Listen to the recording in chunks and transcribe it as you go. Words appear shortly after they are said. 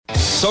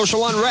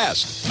social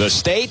unrest, the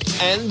state,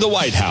 and the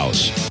White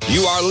House.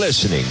 You are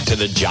listening to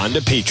The John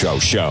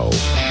DePetro Show.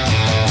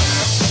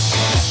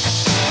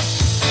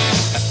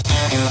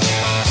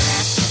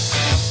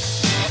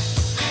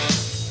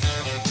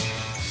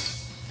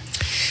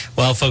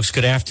 Well, folks,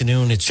 good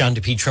afternoon. It's John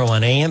DePetro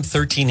on AM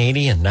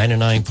 1380 and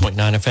 99.9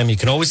 FM. You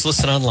can always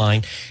listen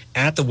online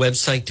at the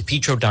website,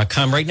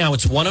 DePetro.com. Right now,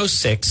 it's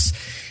 106.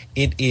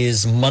 It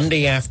is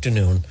Monday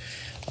afternoon.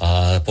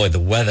 Boy, the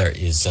weather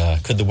is,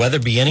 could the weather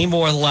be any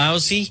more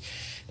lousy?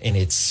 And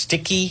it's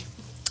sticky,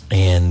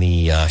 and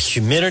the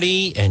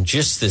humidity, and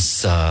just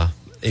this,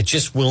 it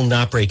just will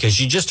not break. As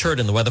you just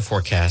heard in the weather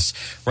forecast,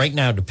 right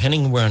now,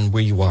 depending on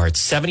where you are, it's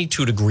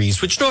 72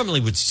 degrees, which normally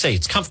would say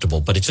it's comfortable,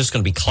 but it's just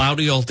going to be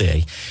cloudy all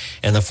day.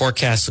 And the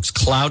forecast looks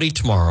cloudy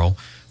tomorrow,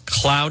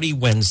 cloudy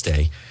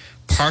Wednesday,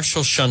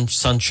 partial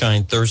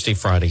sunshine Thursday,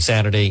 Friday,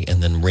 Saturday,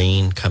 and then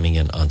rain coming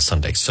in on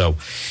Sunday. So,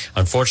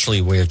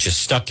 unfortunately, we're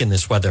just stuck in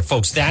this weather.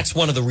 Folks, that's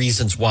one of the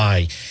reasons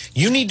why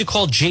you need to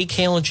call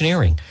JKL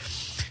Engineering.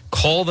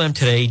 Call them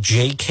today,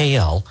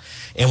 JKL,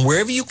 and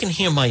wherever you can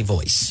hear my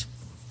voice.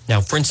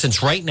 Now, for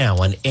instance, right now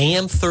on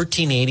AM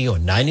 1380 or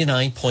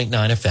 99.9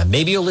 FM,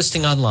 maybe you're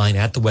listening online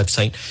at the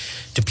website,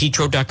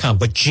 DePetro.com,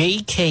 but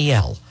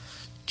JKL,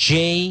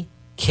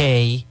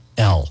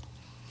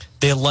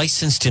 they're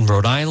licensed in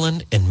Rhode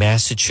Island and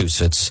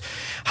Massachusetts.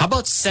 How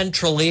about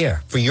Central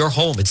Air for your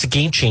home? It's a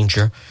game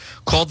changer.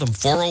 Call them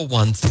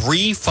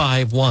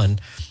 401-351-7600.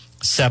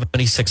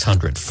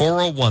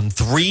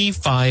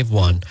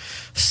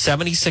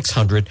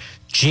 401-351-7600.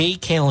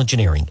 JKL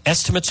Engineering.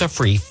 Estimates are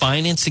free.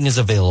 Financing is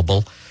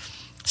available.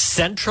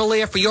 Central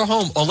Air for your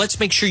home. Or let's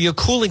make sure your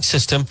cooling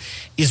system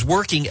is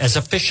working as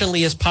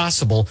efficiently as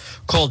possible.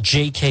 Call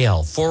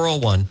JKL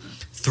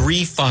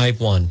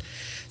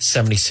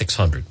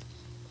 401-351-7600.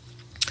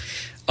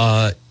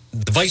 The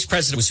vice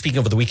president was speaking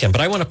over the weekend,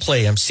 but I want to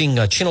play. I'm seeing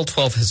Channel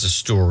 12 has a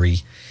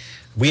story.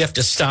 We have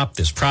to stop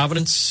this.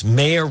 Providence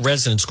mayor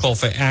residents call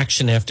for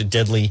action after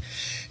deadly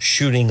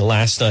shooting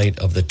last night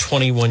of the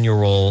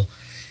 21-year-old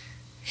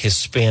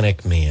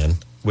Hispanic man,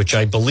 which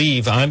I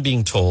believe, I'm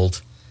being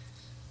told,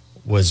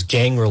 was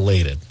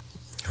gang-related.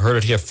 Heard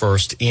it here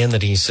first, and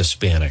that he's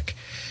Hispanic.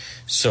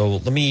 So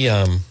let me,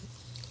 I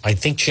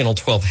think Channel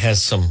 12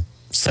 has some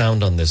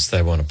sound on this that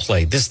I want to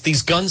play.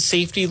 These gun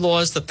safety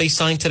laws that they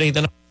signed today,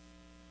 they're not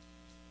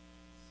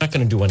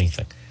going to do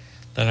anything.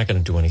 They're not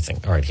going to do anything.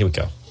 All right, here we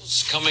go.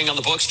 Coming on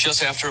the books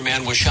just after a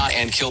man was shot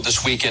and killed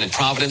this weekend in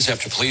Providence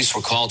after police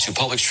were called to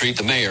Public Street.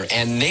 The mayor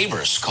and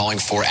neighbors calling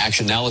for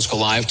action. Now let's go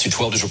live to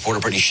 12 News reporter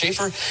Brittany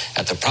Schaefer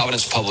at the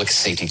Providence Public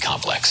Safety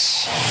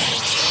Complex.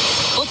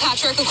 Well,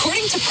 Patrick,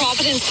 according to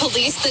Providence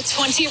police, the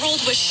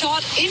 20-year-old was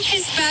shot in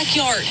his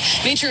backyard.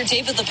 Major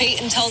David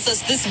LePayton tells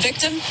us this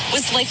victim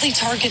was likely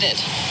targeted.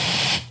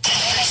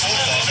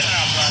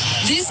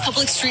 This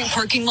public street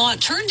parking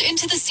lot turned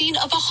into the scene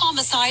of a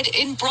homicide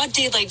in broad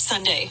daylight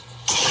Sunday.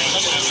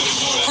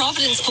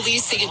 Providence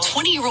police say a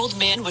 20-year-old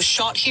man was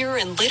shot here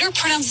and later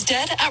pronounced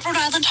dead at Rhode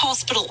Island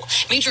Hospital.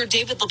 Major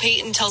David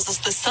LePayton tells us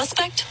the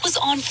suspect was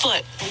on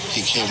foot.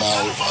 He came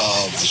out of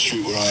the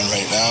street we're on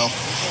right now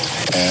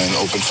and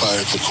opened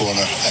fire at the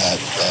corner at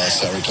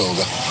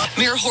Saratoga.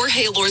 Mayor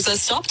Jorge Lorza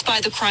stopped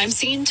by the crime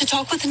scene to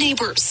talk with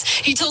neighbors.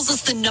 He tells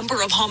us the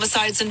number of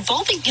homicides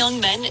involving young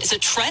men is a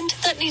trend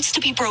that needs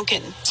to be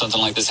broken. Something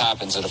like this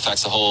happens, it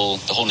affects the whole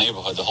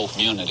neighborhood, the whole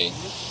community.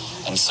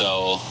 And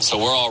so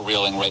we're all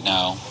reeling right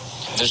now.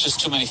 There's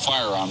just too many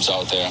firearms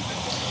out there.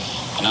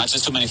 And not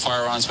just too many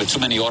firearms, but too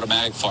many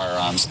automatic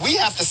firearms. We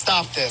have to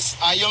stop this.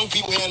 Our young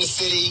people here in the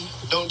city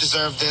don't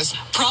deserve this.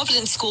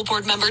 Providence School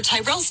Board member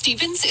Tyrell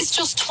Stevens is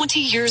just 20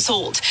 years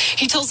old.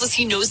 He tells us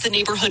he knows the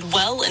neighborhood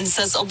well and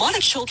says a lot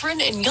of children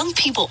and young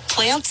people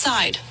play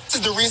outside. This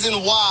is the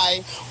reason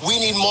why we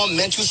need more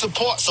mental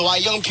support so our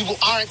young people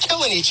aren't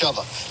killing each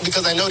other.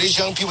 Because I know these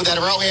young people that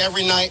are out here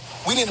every night,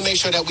 we need to make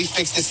sure that we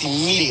fix this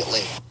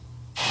immediately.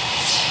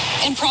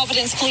 In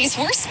Providence, police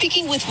were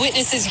speaking with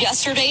witnesses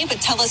yesterday, but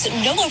tell us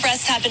no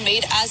arrests have been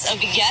made as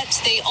of yet.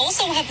 They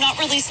also have not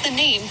released the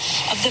name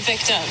of the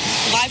victim.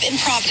 Live in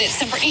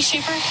Providence, I'm Brittany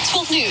Schaefer,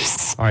 12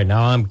 News. All right,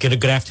 now I'm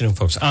good afternoon,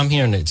 folks. I'm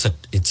here, and it's a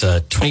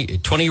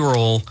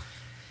 20-year-old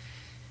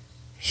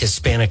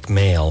Hispanic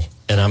male,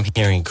 and I'm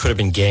hearing could have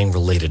been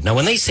gang-related. Now,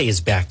 when they say his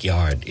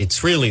backyard,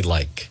 it's really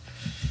like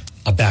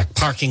a back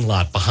parking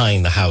lot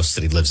behind the house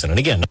that he lives in. And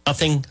again,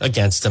 nothing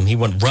against him. He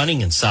went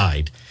running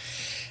inside.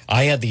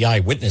 I had the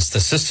eyewitness, the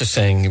sister,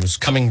 saying he was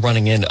coming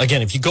running in.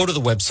 Again, if you go to the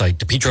website,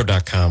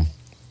 DePetro.com,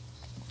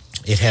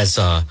 it has,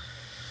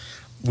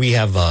 we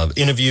have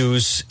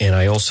interviews, and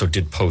I also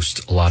did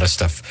post a lot of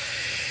stuff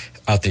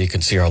out there. You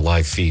can see our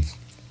live feed.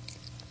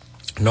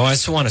 No, I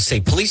just want to say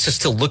police are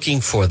still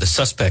looking for the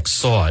suspect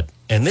saw it.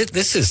 And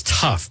this is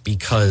tough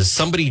because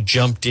somebody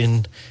jumped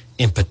in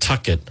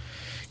Pawtucket.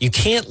 You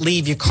can't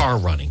leave your car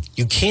running.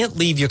 You can't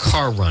leave your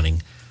car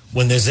running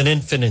when there's an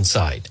infant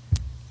inside.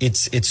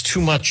 it's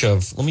too much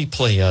of. Let me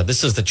play.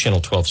 This is the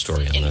Channel 12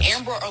 story on this. An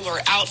Amber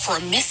Alert out for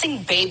a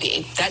missing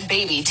baby. That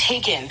baby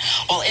taken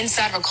while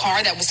inside of a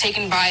car that was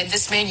taken by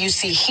this man you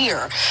see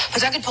here.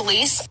 Pawtucket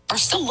police are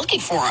still looking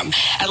for him.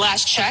 At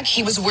last check,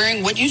 he was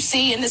wearing what you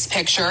see in this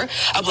picture: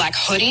 a black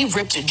hoodie,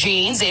 ripped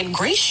jeans, and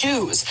gray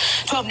shoes.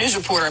 12 News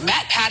reporter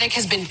Matt Paddock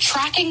has been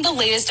tracking the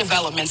latest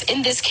developments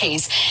in this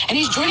case, and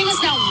he's joining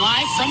us now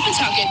live from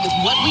Pawtucket with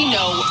what we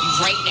know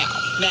right now.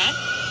 Matt?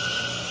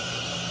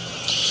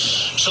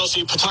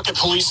 Chelsea, Pawtucket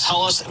police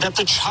tell us that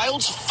the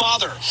child's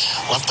father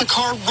left the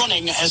car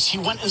running as he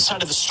went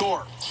inside of the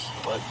store.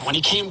 But when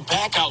he came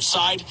back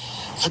outside,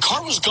 the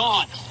car was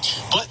gone.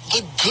 But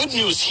the good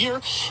news here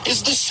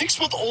is the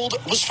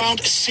 6-month-old was found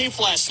safe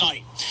last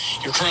night.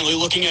 You're currently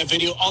looking at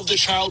video of the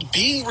child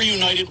being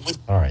reunited with...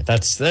 All right,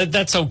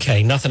 that's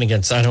okay. Nothing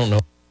against... I don't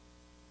know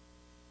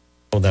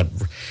that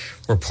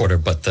reporter,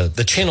 but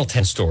the Channel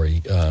 10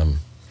 story,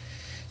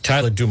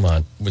 Tyler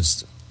Dumont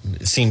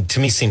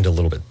seemed a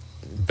little bit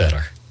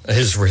better.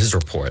 His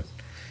report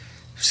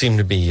seemed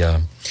to be...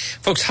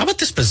 folks, how about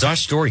this bizarre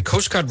story?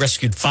 Coast Guard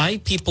rescued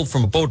 5 people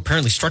from a boat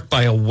apparently struck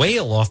by a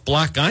whale off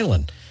Block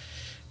Island.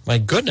 My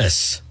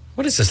goodness.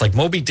 What is this, like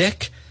Moby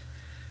Dick?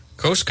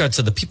 Coast Guard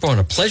said the people were on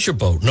a pleasure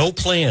boat. No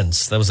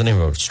plans. That was the name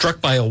of it.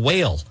 Struck by a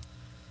whale.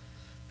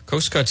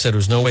 Coast Guard said there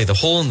was no way. The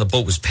hole in the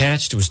boat was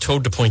patched. It was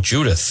towed to Point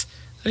Judith.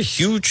 A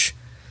huge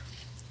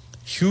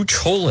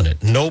hole in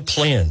it. No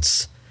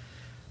plans.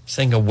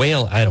 Saying a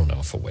whale. I don't know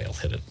if a whale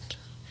hit it.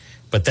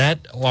 But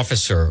that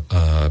officer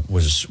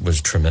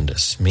was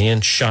tremendous.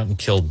 Man shot and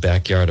killed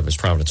backyard of his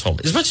Providence home.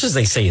 As much as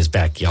they say his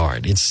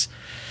backyard, it's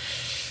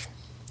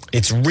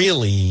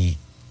really,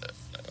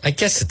 I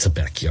guess it's a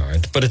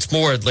backyard, but it's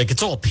more like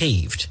it's all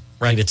paved,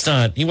 right? It's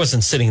not, he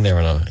wasn't sitting there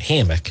in a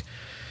hammock.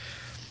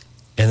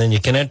 And then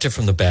you can enter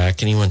from the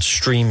back, and he went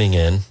streaming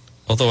in.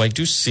 Although I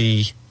do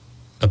see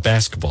a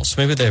basketball,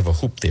 so maybe they have a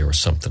hoop there or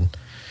something.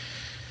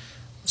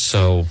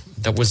 So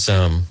that was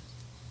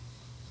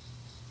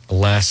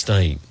last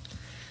night.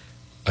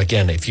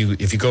 Again, if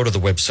you go to the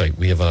website,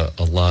 we have a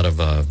lot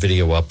of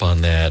video up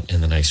on that,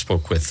 and then I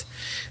spoke with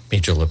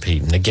Major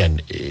LePete. And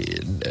again,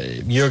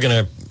 you're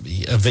gonna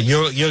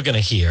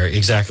hear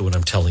exactly what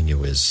I'm telling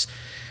you is,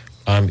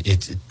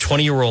 it's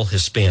 20-year-old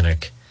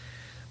Hispanic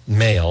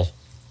male,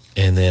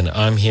 and then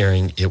I'm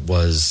hearing it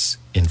was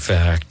in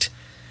fact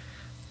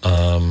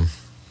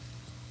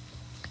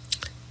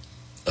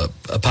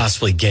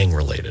possibly gang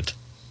related.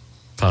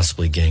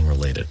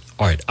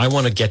 All right, I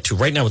want to get to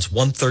right now. It's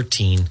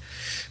 1:13.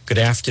 Good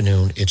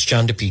afternoon. It's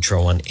John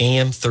DePietro on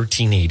AM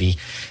 1380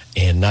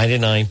 and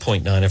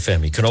 99.9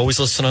 FM. You can always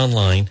listen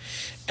online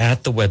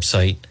at the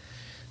website,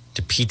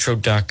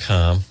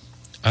 DePietro.com.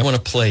 I want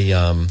to play,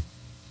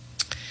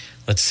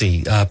 let's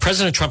see.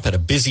 President Trump had a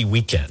busy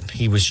weekend.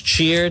 He was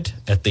cheered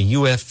at the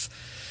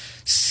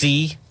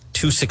UFC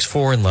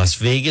 264 in Las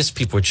Vegas.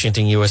 People were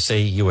chanting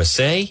USA,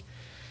 USA.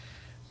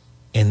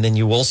 And then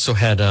you also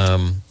had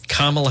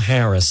Kamala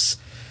Harris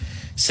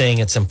saying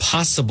it's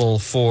impossible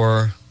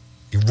for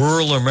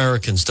rural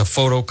Americans to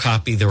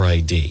photocopy their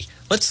ID.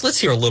 Let's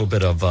hear a little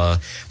bit of,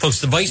 folks,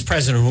 the vice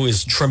president, who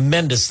is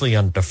tremendously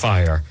under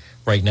fire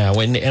right now,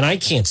 and I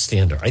can't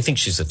stand her. I think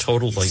she's a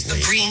total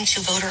lightweight. Agreeing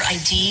to voter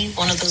ID,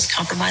 one of those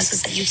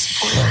compromises that you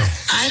support?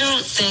 I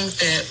don't think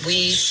that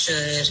we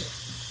should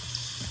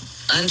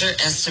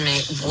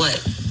underestimate what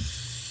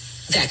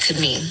that could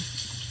mean.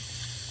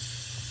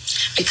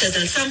 Because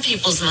in some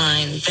people's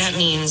mind, that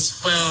means,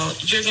 well,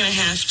 you're going to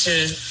have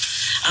to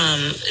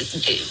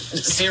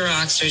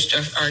Xerox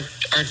or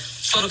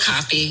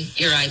photocopy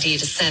your ID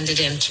to send it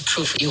in to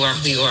prove you are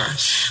who you are.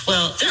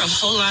 Well, there are a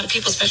whole lot of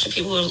people, especially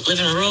people who live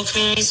in rural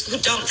communities, who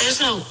don't. There's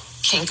no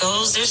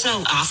Kinko's, there's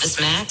no Office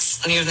Max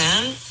near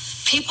them.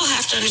 People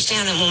have to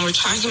understand that when we're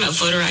talking about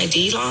voter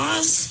ID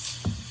laws,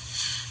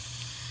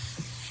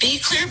 be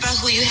clear about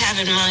who you have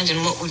in mind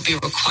and what would be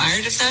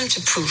required of them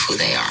to prove who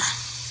they are.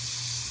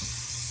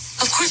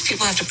 Of course,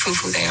 people have to prove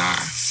who they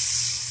are,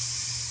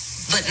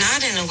 but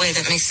not in a way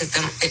that makes it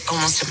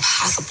almost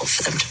impossible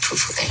for them to prove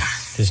who they are.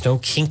 There's no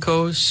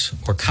Kinko's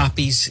or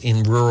copies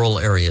in rural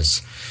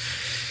areas.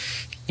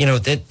 You know,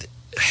 that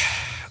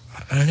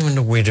I don't even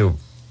know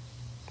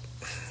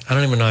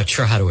not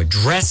sure how to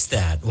address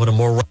that. What a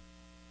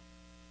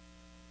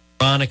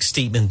moronic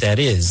statement that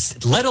is,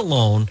 let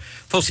alone,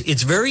 folks,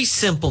 it's very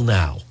simple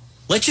now.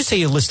 Let's just say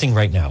you're listening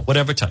right now,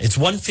 whatever time. It's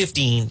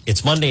 1:15,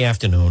 it's Monday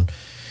afternoon.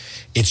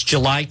 It's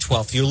July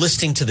 12th. You're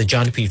listening to the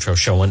John DePietro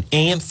Show on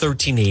AM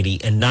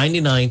 1380 and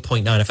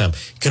 99.9 FM.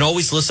 You can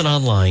always listen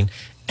online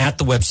at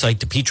the website,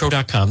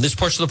 DePietro.com. This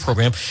portion of the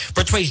program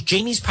brought to you by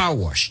Jamie's Power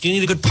Wash. Do you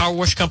need a good power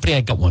wash company?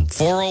 I got one.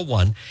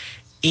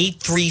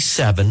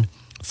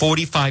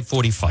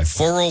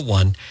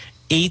 401-837-4545.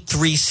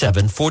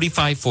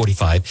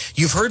 401-837-4545.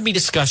 You've heard me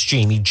discuss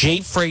Jamie, J.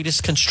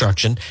 Freitas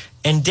Construction,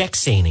 and deck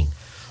staining.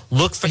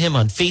 Look for him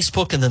on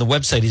Facebook, and then the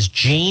website is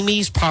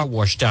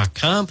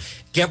jamiespowerwash.com.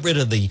 Get rid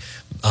of the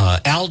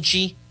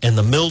algae and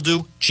the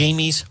mildew.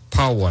 Jamie's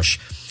Power Wash.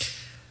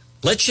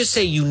 Let's just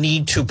say you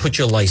need to put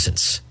your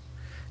license.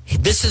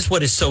 This is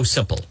what is so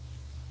simple.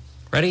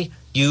 Ready?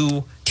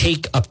 You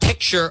take a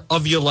picture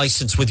of your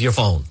license with your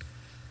phone.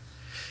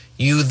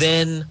 You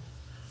then,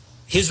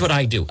 here's what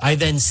I do. I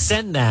then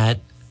send that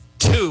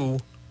to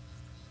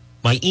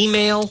my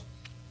email,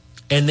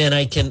 and then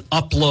I can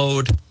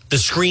upload the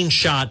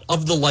screenshot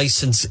of the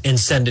license and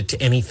send it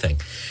to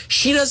anything.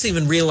 She doesn't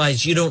even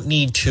realize you don't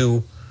need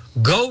to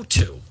go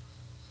to.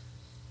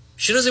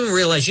 She doesn't even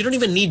realize you don't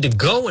even need to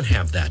go and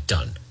have that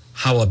done.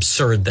 How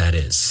absurd that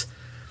is.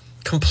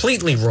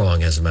 Completely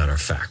wrong, as a matter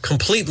of fact.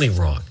 Completely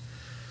wrong.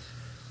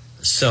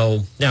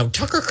 So now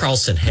Tucker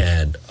Carlson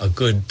had a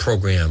good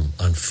program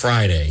on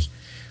Friday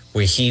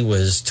where he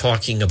was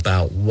talking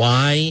about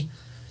why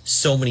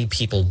so many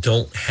people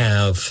don't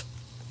have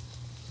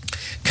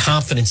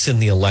confidence in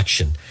the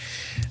election.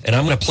 And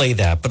I'm going to play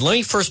that. But let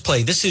me first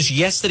play. This is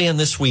yesterday and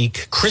this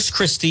week. Chris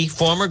Christie,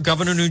 former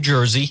governor of New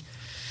Jersey.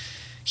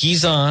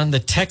 He's on. The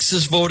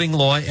Texas voting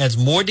law adds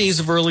more days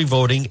of early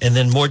voting and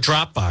then more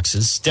drop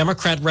boxes.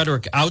 Democrat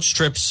rhetoric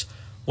outstrips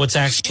what's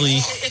actually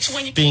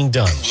being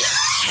done.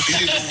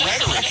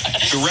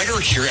 The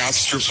rhetoric here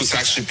outstrips what's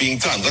actually being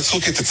done. Let's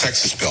look at the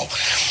Texas bill.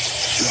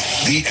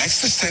 The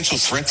existential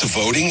threat to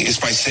voting is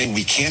by saying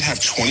we can't have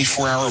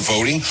 24-hour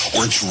voting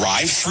or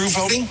drive-through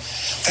voting.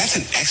 That's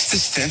an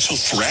existential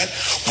threat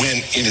when,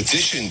 in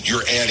addition,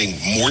 you're adding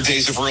more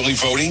days of early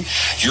voting,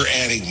 you're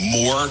adding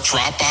more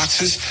drop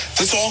boxes.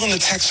 That's all in the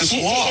Texas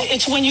law.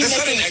 It's when you make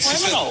it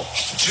criminal.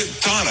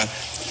 Donna,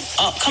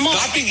 come on.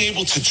 Not being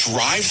able to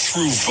drive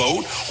through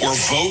vote or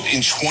vote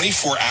in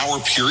 24-hour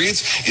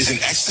periods is an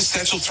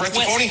existential threat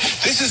to voting.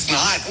 This is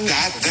not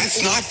that.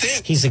 That's not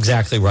it. He's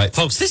exactly right,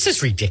 folks. This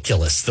is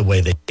ridiculous. The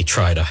way they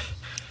try to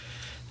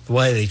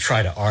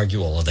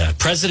argue all of that.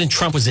 President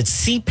Trump was at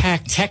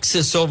CPAC,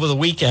 Texas over the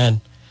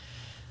weekend.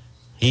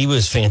 He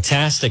was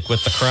fantastic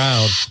with the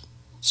crowd.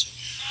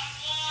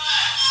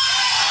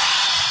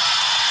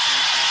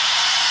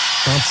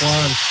 Trump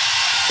won.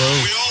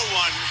 Boom. We all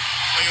won.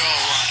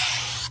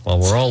 Well,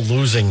 we're all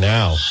losing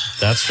now.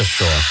 That's for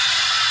sure.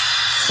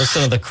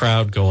 Listen to the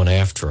crowd going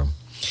after him.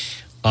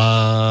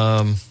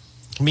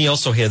 Me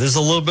also here. There's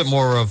a little bit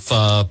more of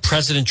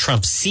President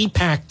Trump,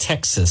 CPAC,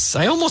 Texas.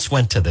 I almost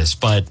went to this,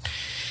 but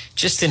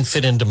just didn't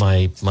fit into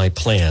my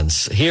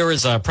plans. Here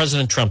is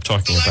President Trump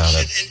talking about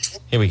it.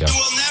 Here we go. We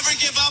will never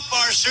give up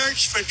our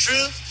search for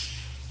truth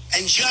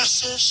and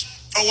justice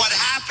for what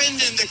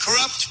happened in the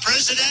corrupt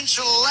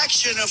presidential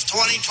election of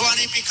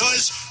 2020,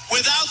 because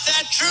without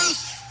that truth,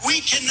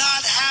 we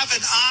cannot have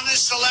an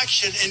honest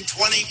election in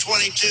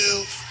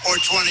 2022 or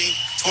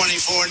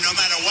 2024, no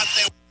matter what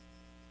they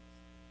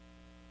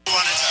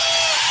want to do.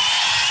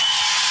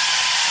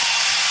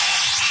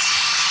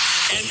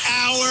 And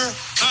our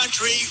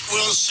country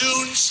will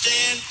soon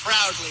stand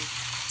proudly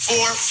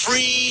for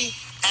free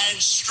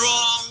and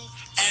strong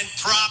and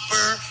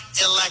proper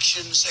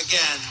elections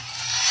again.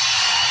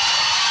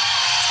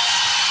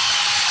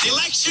 The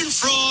election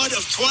fraud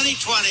of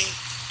 2020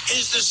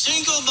 is the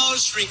single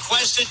most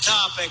requested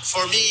topic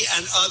for me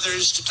and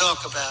others to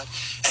talk about.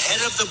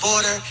 Ahead of the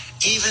border,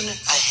 even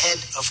ahead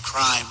of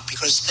crime.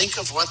 Because think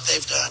of what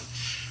they've done.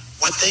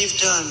 What they've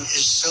done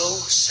is so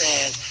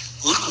sad.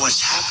 Look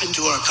what's happened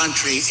to our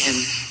country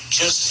in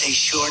just a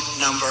short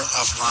number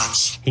of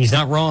months. He's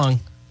not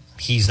wrong.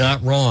 He's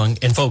not wrong.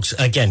 And folks,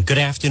 again, good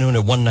afternoon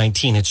at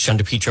 1:19. It's John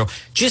DePietro.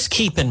 Just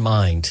keep in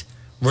mind,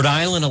 Rhode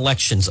Island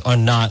elections are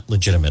not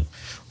legitimate.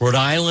 Rhode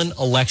Island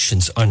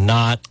elections are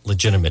not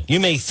legitimate. You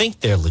may think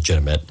they're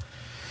legitimate.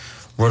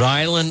 Rhode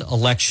Island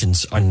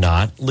elections are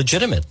not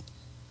legitimate.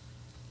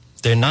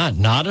 They're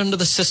not under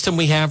the system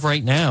we have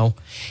right now.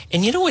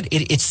 And you know what?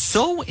 It's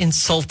so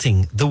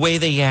insulting the way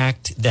they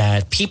act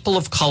that people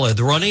of color,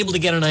 they're unable to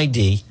get an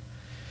ID.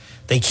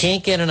 They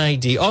can't get an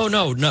ID. Oh,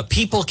 no,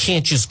 people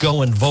can't just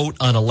go and vote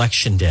on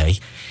election day.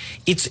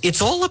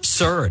 It's all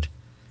absurd.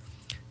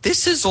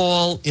 This is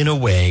all in a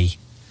way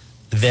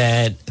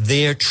that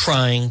they're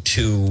trying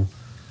to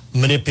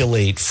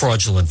manipulate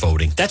fraudulent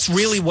voting. That's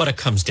really what it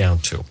comes down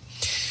to.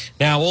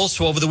 Now,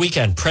 also over the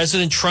weekend,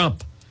 President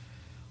Trump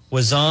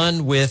was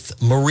on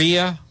with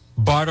Maria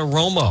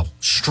Bartiromo.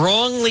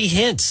 Strongly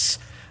hints.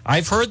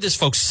 I've heard this,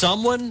 folks.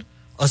 Someone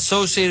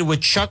associated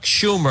with Chuck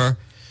Schumer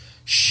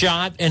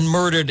shot and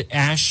murdered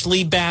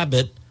Ashley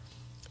Babbitt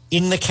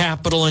in the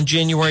Capitol on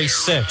January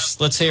 6th.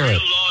 Let's hear it.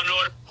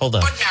 Hold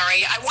on.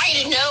 Ordinary. I want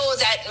you to know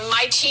that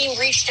my team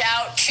reached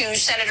out to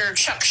Senator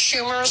Chuck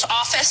Schumer's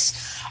office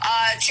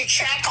to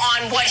check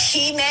on what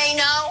he may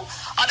know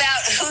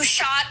about who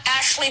shot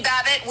Ashley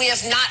Babbitt. We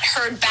have not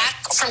heard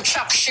back from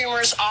Chuck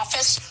Schumer's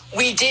office.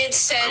 We did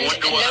send a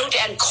note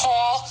and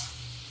call.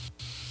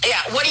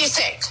 Yeah, what do you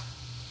think?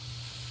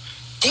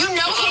 Do you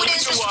know who it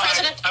is, Mr.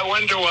 President? I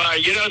wonder why.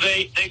 You know,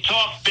 they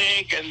talk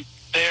big and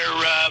they're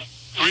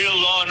real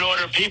law and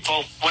order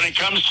people when it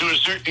comes to a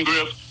certain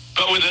group.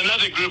 But with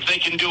another group, they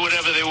can do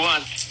whatever they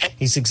want.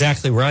 He's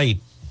exactly right.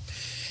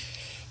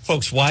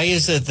 Folks, why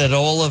is it that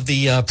all of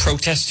the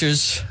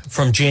protesters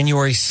from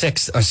January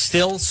 6th are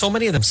still, so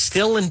many of them,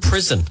 still in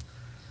prison?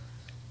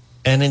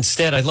 And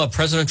instead, I love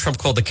President Trump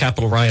called the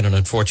Capitol riot an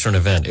unfortunate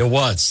event. It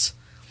was.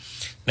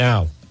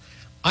 Now,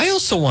 I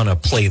also want to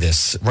play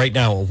this right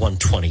now at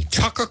 1:20.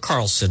 Tucker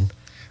Carlson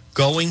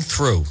going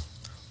through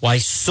why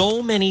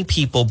so many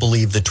people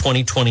believe the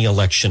 2020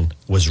 election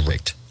was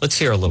rigged. Let's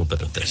hear a little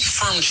bit of this.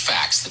 Confirmed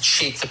facts that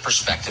shape the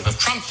perspective of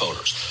Trump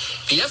voters.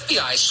 The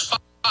FBI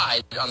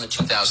spied on the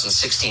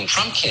 2016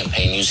 Trump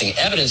campaign using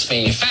evidence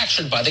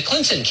manufactured by the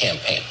Clinton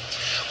campaign.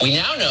 We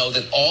now know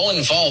that all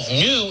involved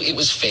knew it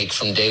was fake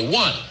from day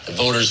one. The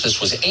voters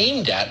this was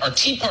aimed at are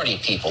Tea Party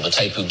people, the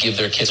type who give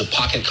their kids a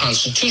pocket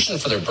constitution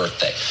for their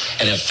birthday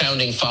and have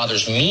founding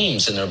fathers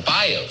memes in their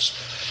bios.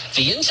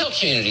 The intel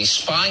community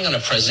spying on a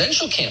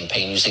presidential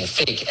campaign using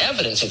fake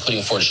evidence,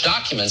 including forged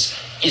documents,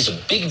 is a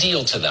big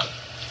deal to them.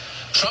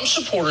 Trump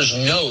supporters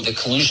know the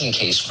collusion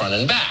case front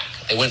and back.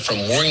 They went from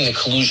worrying the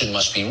collusion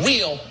must be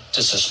real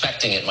to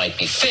suspecting it might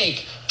be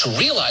fake to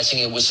realizing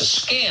it was a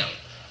scam,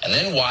 and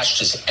then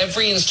watched as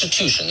every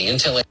institution, the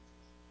intel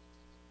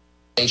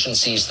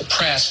agencies, the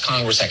press,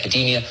 Congress,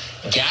 academia,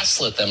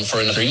 gaslit them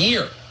for another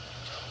year.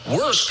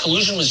 Worse,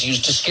 collusion was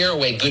used to scare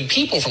away good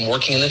people from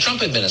working in the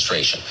Trump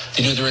administration.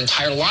 They knew their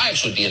entire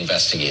lives would be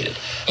investigated.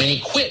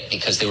 Many quit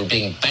because they were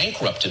being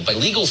bankrupted by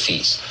legal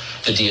fees.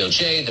 The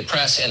DOJ, the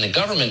press, and the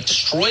government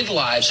destroyed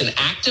lives and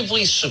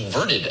actively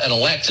subverted an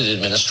elected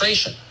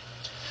administration.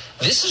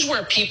 This is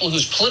where people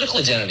whose political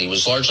identity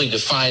was largely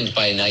defined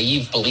by a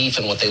naive belief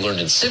in what they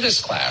learned in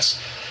civics class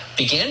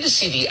began to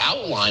see the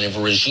outline of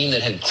a regime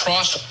that had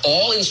crossed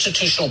all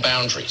institutional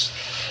boundaries.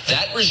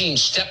 That regime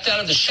stepped out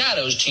of the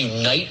shadows to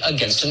unite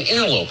against an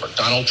interloper,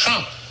 Donald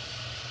Trump.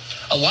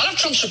 A lot of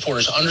Trump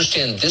supporters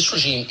understand this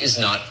regime is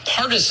not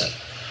partisan.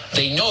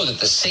 They know that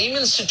the same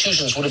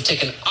institutions would have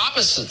taken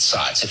opposite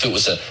sides if it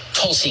was a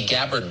Tulsi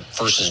Gabbard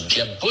versus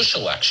Jeb Bush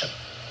election.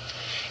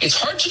 It's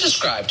hard to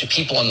describe to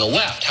people on the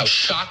left how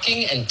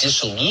shocking and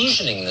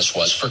disillusioning this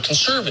was for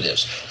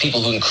conservatives,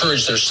 people who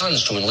encourage their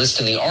sons to enlist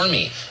in the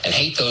army and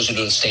hate those who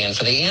don't stand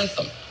for the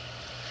anthem.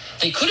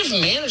 They could have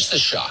managed the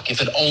shock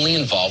if it only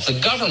involved the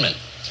government.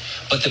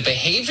 But the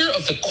behavior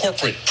of the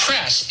corporate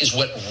press is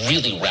what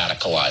really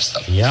radicalized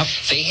them. Yep.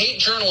 They hate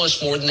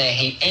journalists more than they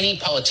hate any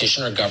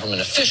politician or government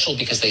official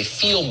because they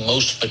feel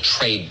most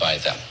betrayed by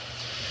them.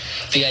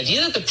 The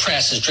idea that the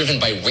press is driven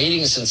by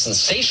ratings and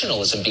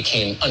sensationalism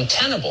became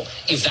untenable.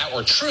 If that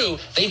were true,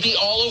 they'd be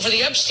all over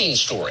the Epstein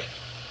story.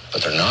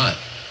 But they're not.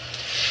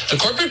 The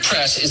corporate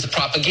press is the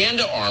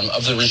propaganda arm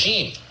of the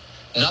regime.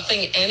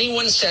 Nothing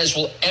anyone says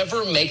will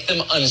ever make them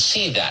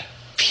unsee that,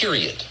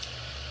 period.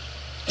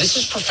 This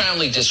is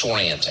profoundly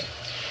disorienting.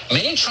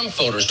 Many Trump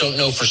voters don't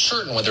know for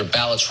certain whether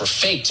ballots were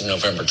faked in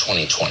November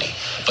 2020,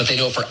 but they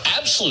know for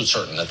absolute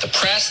certain that the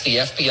press, the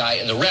FBI,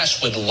 and the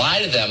rest would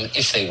lie to them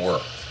if they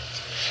were.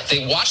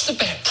 They watched the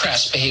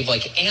press behave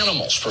like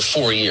animals for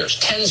 4 years.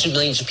 Tens of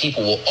millions of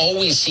people will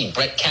always see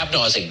Brett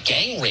Kavanaugh as a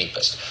gang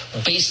rapist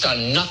based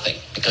on nothing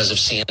because of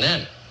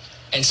CNN.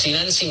 And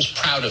CNN seems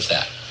proud of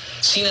that.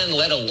 CNN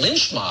led a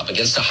lynch mob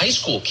against a high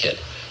school kid.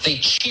 They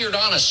cheered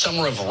on a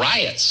summer of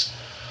riots.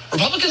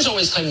 Republicans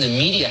always claimed the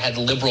media had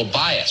liberal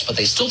bias, but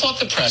they still thought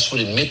the press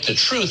would admit the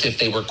truth if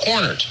they were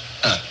cornered.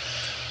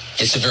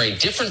 It's a very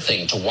different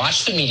thing to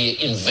watch the media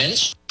invent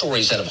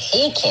stories out of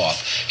whole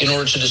cloth in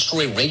order to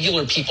destroy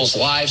regular people's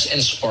lives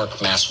and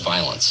spark mass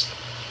violence.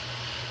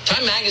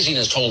 Time magazine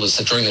has told us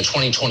that during the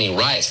 2020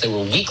 riots, there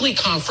were weekly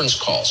conference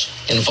calls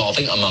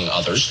involving, among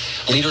others,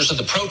 leaders of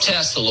the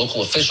protests, the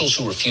local officials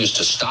who refused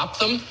to stop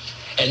them,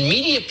 and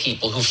media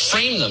people who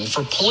framed them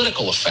for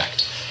political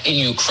effect. In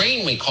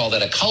Ukraine, we call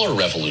that a color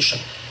revolution.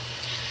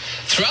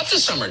 Throughout the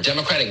summer,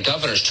 Democratic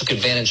governors took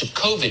advantage of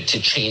COVID to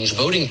change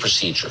voting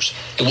procedures.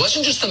 It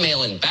wasn't just the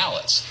mail-in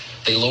ballots.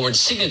 They lowered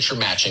signature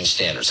matching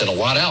standards and a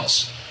lot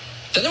else.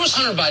 Then there was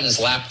Hunter Biden's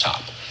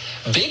laptop.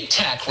 Big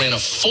Tech ran a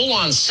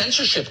full-on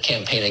censorship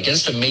campaign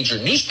against a major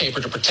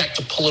newspaper to protect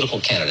a political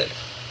candidate.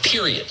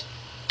 Period.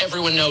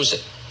 Everyone knows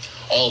it.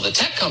 All of the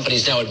tech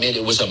companies now admit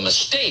it was a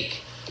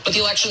mistake, but the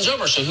election's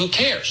over, so who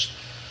cares?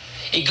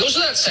 It goes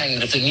without saying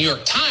that if the New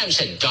York Times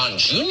had Don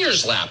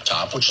Jr.'s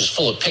laptop, which is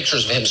full of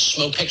pictures of him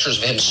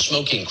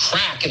smoking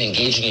crack and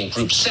engaging in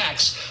group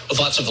sex with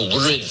lots of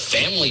lurid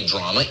family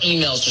drama,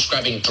 emails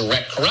describing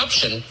direct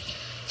corruption,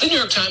 the New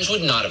York Times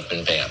would not have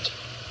been banned.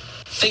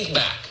 Think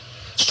back.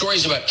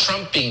 Stories about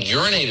Trump being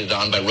urinated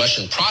on by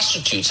Russian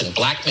prostitutes and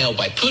blackmailed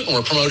by Putin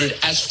were promoted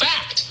as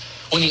fact,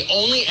 when the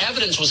only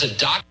evidence was a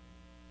document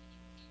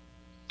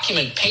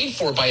paid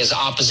for by his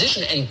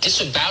opposition and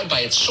disavowed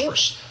by its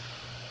source.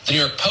 The New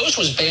York Post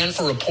was banned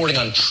for reporting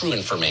on true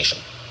information.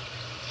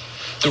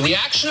 The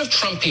reaction of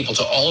Trump people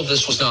to all of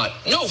this was not,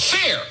 no,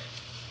 fair.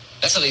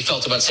 That's how they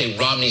felt about, say,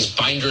 Romney's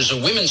Binders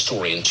of Women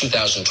story in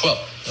 2012.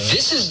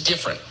 This is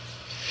different.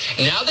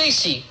 Now they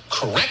see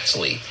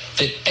correctly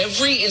that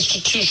every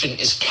institution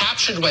is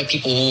captured by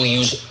people who will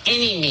use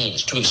any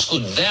means to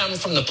exclude them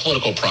from the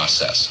political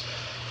process.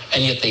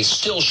 And yet they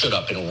still showed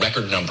up in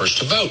record numbers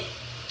to vote.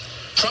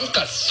 Trump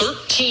got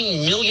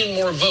 13 million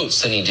more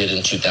votes than he did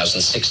in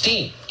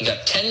 2016. He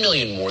got 10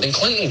 million more than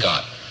Clinton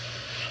got.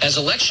 As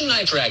election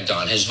night dragged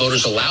on, his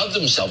voters allowed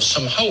themselves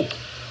some hope.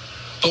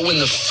 But when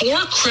the 4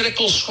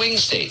 critical swing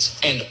states,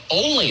 and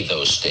only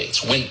those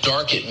states, went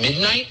dark at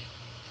midnight,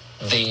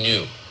 they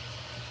knew.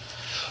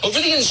 Over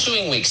the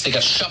ensuing weeks, they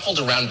got shuffled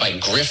around by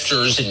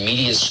grifters and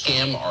media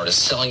scam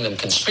artists selling them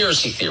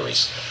conspiracy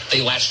theories.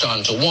 They latched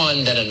on to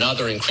one, then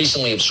another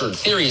increasingly absurd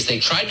theory as they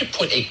tried to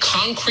put a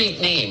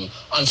concrete name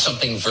on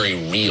something very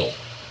real.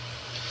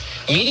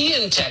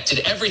 Media and tech did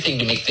everything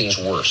to make things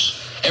worse.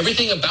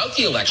 Everything about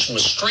the election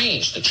was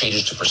strange. The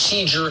changes to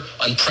procedure,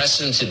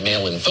 unprecedented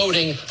mail-in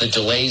voting, the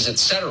delays,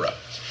 etc.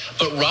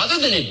 But rather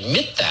than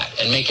admit that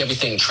and make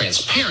everything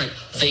transparent,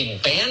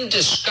 they banned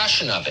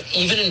discussion of it,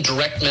 even in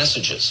direct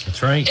messages.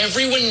 That's right.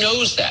 Everyone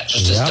knows that,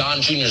 just as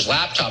Don Jr.'s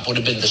laptop would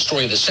have been the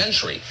story of the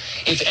century.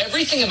 If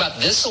everything about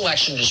this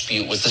election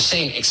dispute was the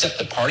same except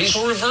the parties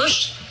were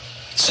reversed,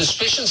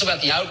 suspicions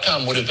about the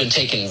outcome would have been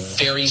taken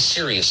very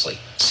seriously.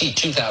 See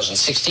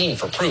 2016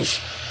 for proof.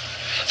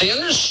 They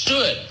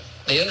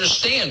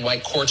understand why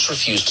courts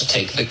refuse to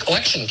take the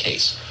election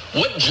case.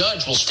 What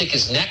judge will stick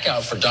his neck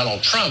out for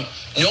Donald Trump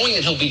knowing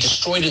that he'll be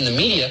destroyed in the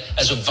media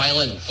as a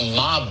violent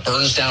mob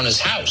burns down his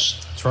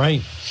house? That's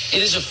right.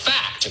 It is a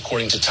fact,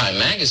 according to Time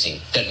magazine,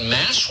 that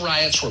mass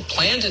riots were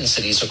planned in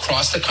cities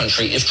across the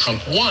country if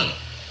Trump won.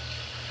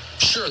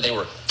 Sure, they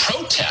were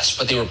protests,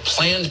 but they were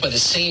planned by the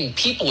same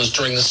people as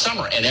during the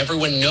summer, and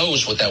everyone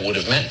knows what that would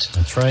have meant.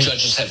 That's right.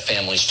 Judges have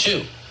families,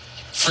 too.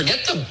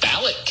 Forget the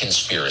ballot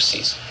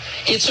conspiracies.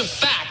 It's a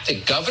fact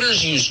that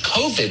governors used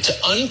COVID to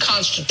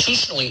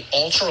unconstitutionally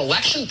alter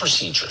election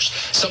procedures,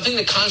 something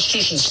the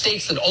Constitution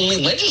states that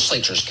only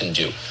legislatures can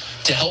do,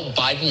 to help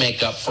Biden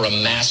make up for a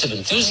massive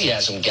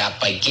enthusiasm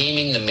gap by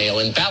gaming the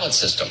mail-in ballot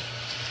system.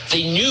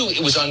 They knew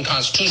it was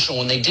unconstitutional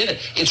when they did it.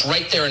 It's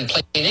right there in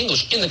plain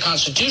English in the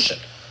Constitution.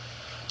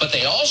 But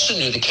they also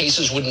knew the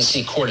cases wouldn't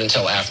see court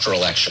until after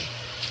election.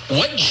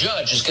 What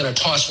judge is going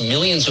to toss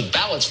millions of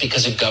ballots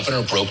because a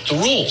governor broke the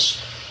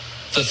rules?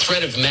 The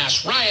threat of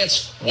mass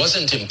riots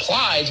wasn't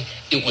implied,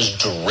 it was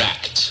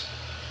direct.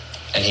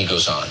 And he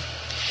goes on.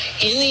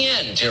 In the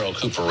end, Daryl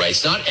Cooper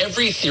writes, not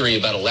every theory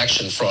about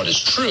election fraud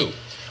is true,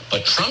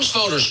 but Trump's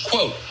voters,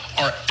 quote,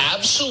 are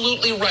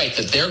absolutely right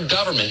that their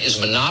government is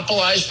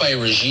monopolized by a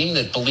regime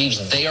that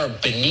believes they are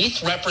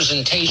beneath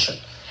representation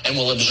and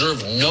will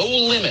observe no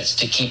limits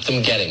to keep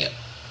them getting it.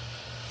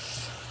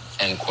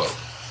 End quote.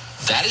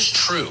 That is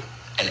true,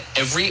 and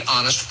every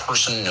honest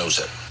person knows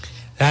it.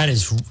 That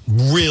is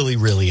really,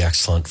 really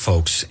excellent,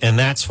 folks. And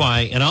that's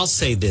why, and I'll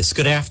say this,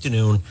 good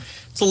afternoon.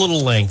 It's a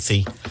little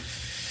lengthy,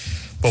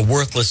 but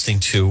worth listening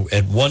to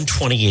at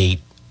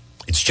 1:28.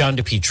 It's John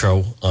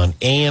DePietro on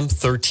AM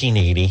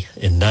 1380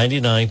 and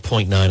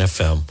 99.9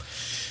 FM.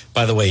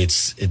 By the way,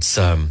 it's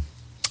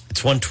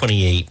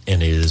 1:28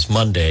 and it is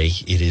Monday.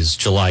 It is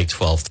July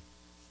 12th.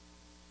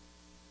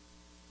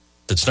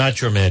 It's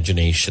not your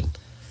imagination.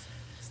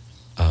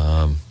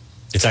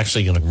 It's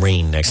actually going to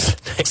rain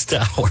next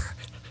hour.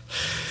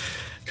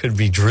 Could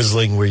be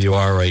drizzling where you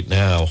are right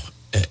now.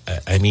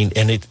 I mean,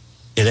 and it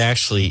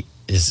actually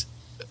is.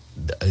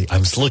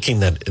 I'm looking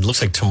that it looks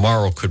like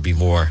tomorrow could be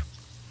more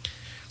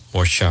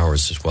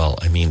showers as well.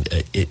 I mean,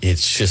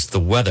 it's just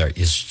the weather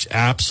is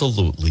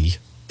absolutely.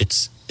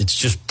 It's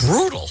just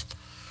brutal,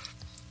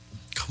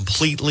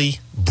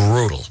 completely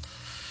brutal,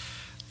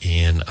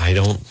 and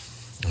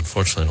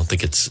unfortunately, I don't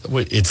think it's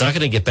not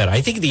going to get better.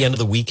 I think at the end of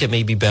the week it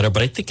may be better,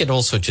 but I think it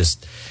also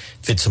just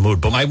fits the mood.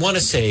 But I want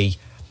to say,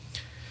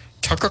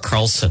 Tucker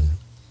Carlson,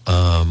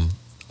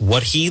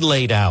 what he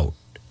laid out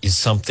is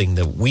something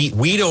that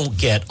we don't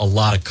get a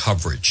lot of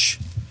coverage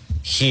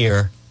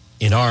here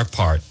in our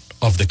part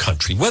of the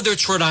country, whether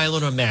it's Rhode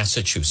Island or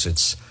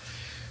Massachusetts,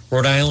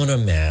 Rhode Island or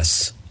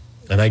Mass.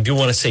 And I do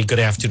want to say good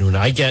afternoon.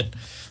 I get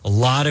a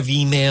lot of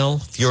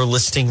email. If you're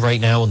listening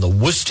right now in the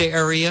Worcester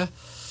area,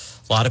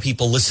 a lot of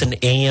people listen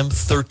to AM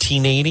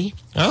 1380.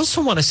 I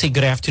also want to say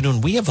good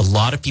afternoon. We have a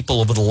lot of people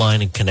over the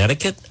line in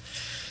Connecticut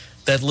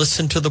that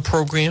listen to the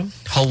program.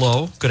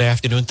 Hello, good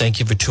afternoon.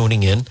 Thank you for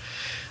tuning in.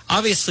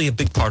 Obviously, a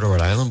big part of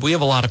Rhode Island. We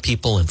have a lot of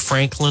people in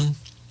Franklin,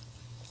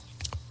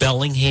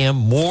 Bellingham,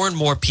 more and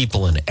more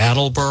people in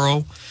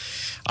Attleboro.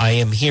 I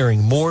am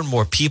hearing more and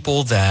more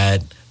people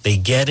that they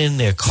get in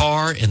their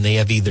car and they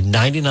have either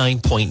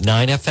 99.9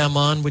 FM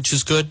on, which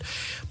is good.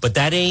 But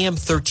that AM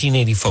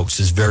 1380,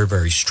 folks, is very,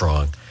 very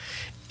strong.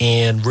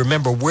 And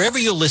remember, wherever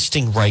you're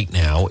listening right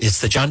now,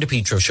 it's the John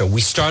DePietro Show. We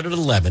start at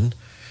 11.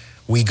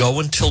 We go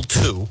until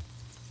 2.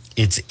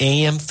 It's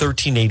AM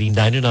 1380,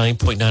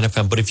 99.9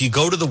 FM. But if you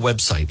go to the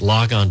website,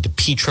 log on to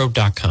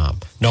DePietro.com.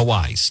 No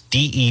I's.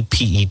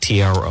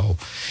 DEPETRO.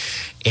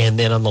 And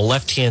then on the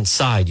left-hand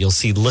side, you'll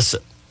see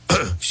listen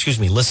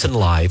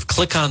live.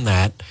 Click on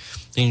that.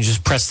 And you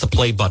just press the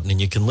play button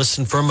and you can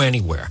listen from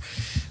anywhere.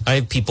 I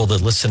have people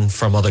that listen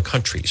from other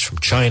countries, from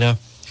China,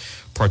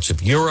 parts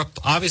of Europe,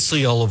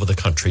 obviously all over the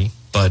country,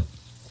 but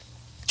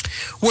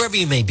wherever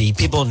you may be,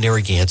 people in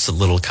Narragansett,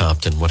 Little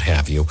Compton, what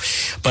have you.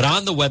 But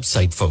on the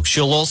website, folks,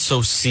 you'll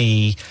also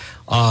see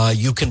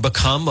you can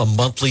become a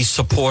monthly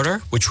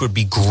supporter, which would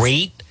be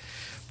great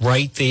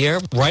right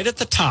there, right at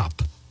the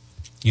top.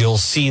 You'll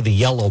see the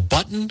yellow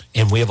button,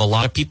 and we have a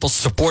lot of people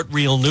support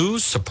Real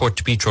News, support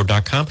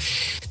DePietro.com.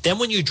 Then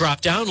when you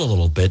drop down a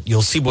little bit,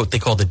 you'll see what they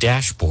call the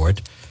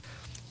dashboard.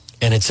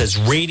 and it says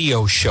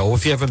radio show.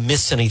 If you ever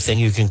miss anything,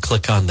 you can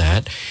click on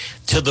that.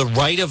 To the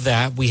right of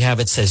that,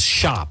 it says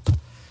shop.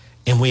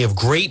 And we have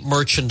great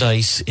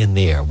merchandise in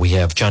there. We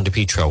have John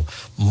DePietro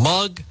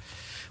mug.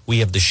 We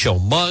have the show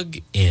mug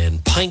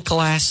and pint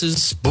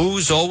glasses.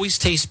 Booze always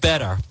tastes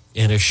better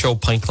in a show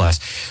pint glass.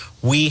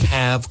 We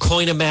have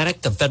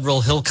Coin-O-Matic, the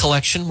Federal Hill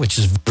collection, which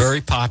is very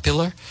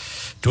popular,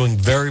 doing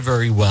very,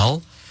 very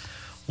well.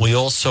 We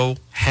also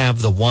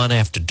have the One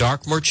After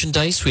Dark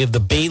merchandise. We have the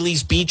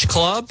Bailey's Beach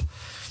Club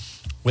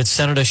with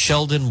Senator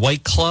Sheldon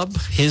White Club,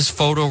 his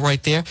photo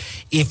right there.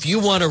 If you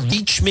want to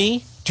reach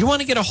me, do you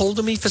want to get a hold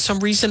of me for some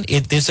reason?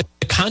 There's a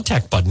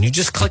contact button. You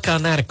just click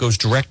on that. It goes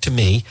direct to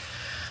me.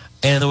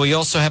 And then we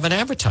also have an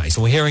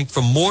advertising. We're hearing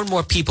from more and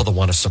more people that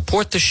want to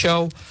support the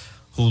show,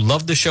 who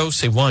love the show,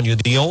 say, Juan, you're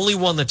the only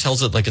one that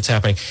tells it like it's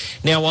happening.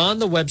 Now, on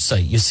the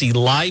website, you see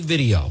live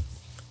video.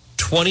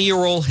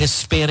 20-year-old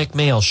Hispanic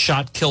male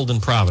shot, killed in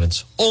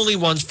Providence. Only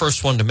one's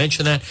first one to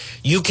mention that.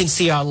 You can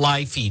see our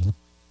live feed.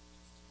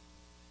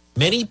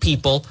 Many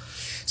people...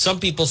 Some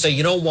people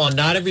say, Juan,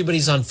 not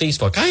everybody's on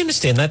Facebook. I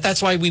understand that.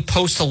 That's why we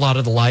post a lot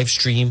of the live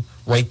stream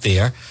right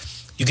there.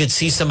 You can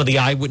see some of the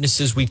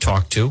eyewitnesses we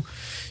talked to.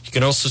 You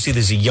can also see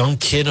there's a young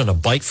kid on a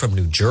bike from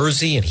New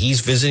Jersey, and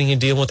he's visiting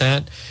and dealing with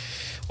that.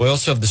 We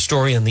also have the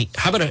story on the...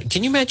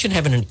 can you imagine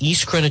having an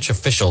East Greenwich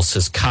official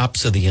says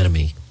cops are the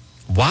enemy?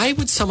 Why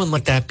would someone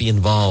like that be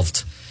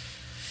involved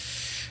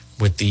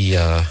with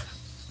the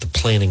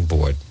planning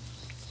board?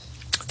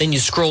 Then you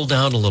scroll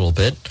down a little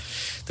bit.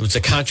 There was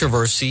a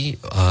controversy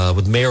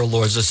with Mayor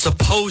Lorza,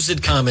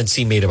 supposed comments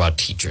he made about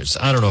teachers.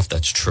 I don't know if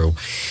that's true.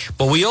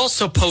 But we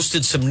also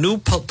posted some new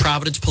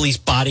Providence Police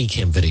body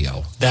cam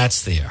video.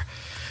 That's there.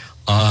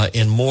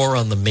 And more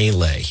on the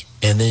melee.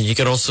 And then you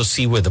can also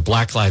see where the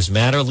Black Lives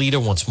Matter leader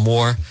wants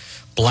more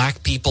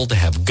black people to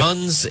have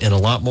guns, and a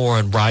lot more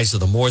on Rise of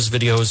the Moors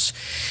videos.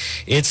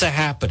 It's a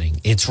happening.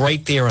 It's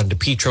right there on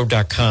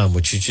DePietro.com,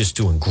 which is just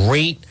doing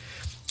great.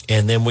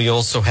 And then we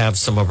also have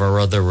some of our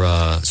other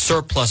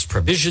surplus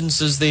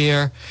provisions is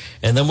there.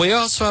 And then we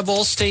also have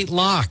Allstate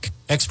Lock,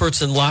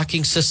 experts in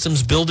locking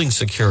systems, building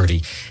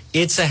security.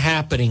 It's a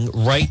happening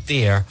right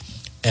there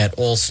at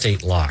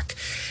Allstate Lock.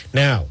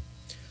 Now,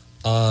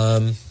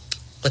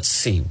 let's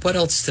see. What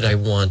else did I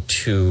want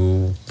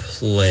to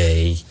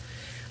play?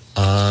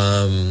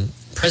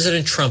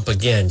 President Trump,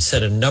 again,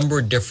 said a number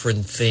of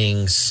different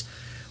things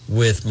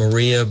with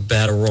Maria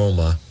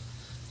Bartiromo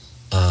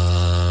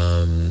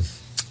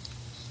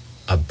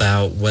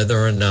about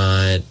whether or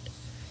not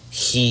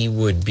he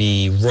would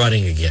be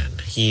running again.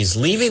 He's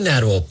leaving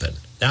that open.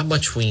 That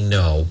much we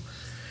know.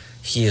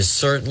 He is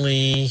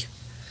certainly,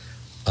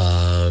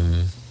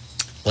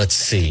 let's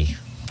see.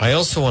 I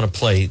also want to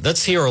play,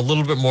 let's hear a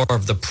little bit more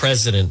of the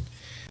president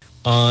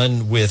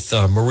on with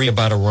Maria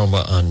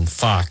Bartiromo on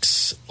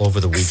Fox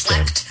over the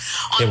weekend.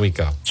 Here we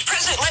go.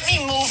 President, let me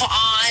move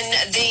on.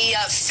 The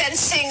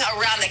fencing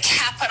around the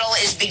Capitol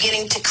is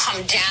beginning to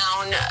come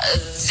down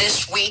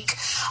this week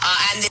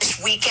and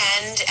this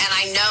weekend. And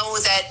I know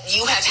that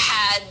you have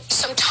had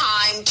some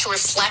time to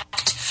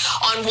reflect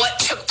on what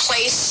took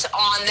place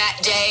on that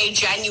day,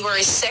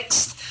 January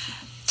 6th.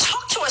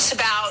 Talk to us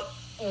about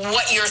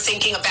what you're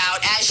thinking about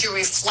as you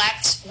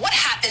reflect. What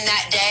happened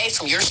that day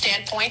from your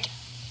standpoint?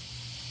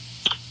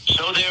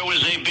 So there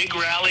was a big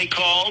rally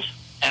called,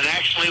 and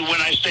actually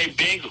when I say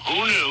big,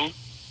 who knew?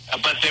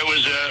 But there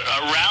was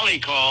a rally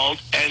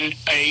called, and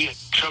a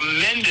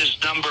tremendous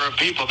number of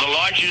people, the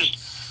largest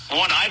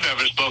one I've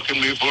ever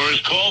spoken before,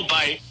 is called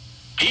by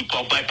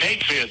people, by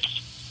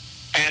patriots.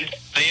 And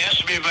they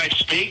asked me if I'd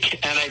speak,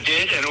 and I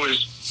did, and it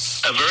was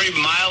a very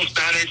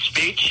mild-mannered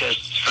speech, as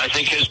I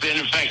think has been.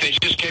 In fact, they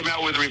just came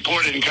out with a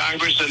report in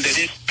Congress, and they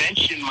didn't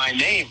mention my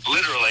name,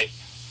 literally.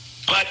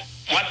 But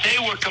what they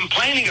were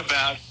complaining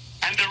about,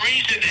 and the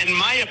reason, in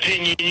my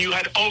opinion, you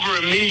had over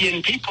 1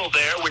 million people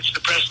there, which the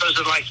press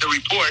doesn't like to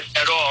report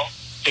at all,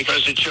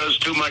 because it shows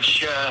too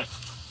much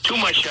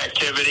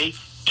activity,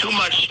 too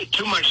much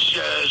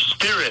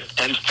spirit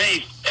and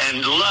faith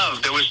and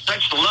love. There was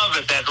such love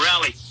at that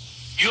rally.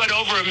 You had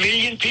over 1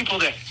 million people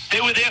there.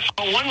 They were there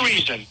for one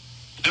reason: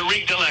 the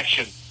rigged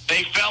election.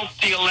 They felt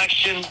the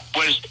election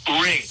was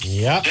rigged.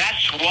 Yep.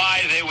 That's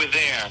why they were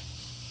there,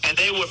 and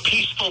they were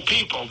peaceful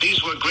people.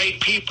 These were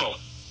great people.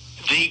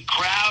 The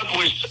crowd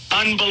was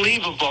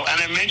unbelievable, and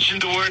I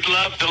mentioned the word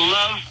love. The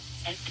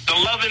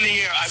love in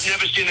the air. I've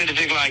never seen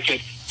anything like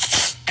it.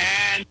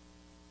 And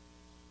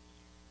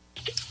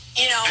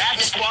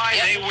that's why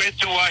they went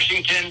to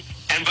Washington.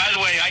 And by the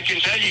way, I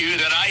can tell you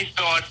that I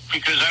thought,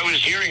 because I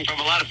was hearing from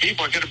a lot of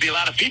people, there are going to be a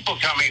lot of people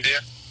coming there,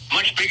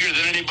 much bigger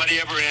than anybody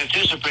ever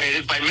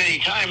anticipated by many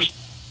times.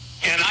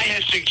 And I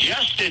had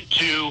suggested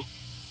to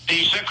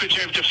the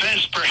Secretary of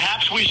Defense,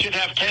 perhaps we should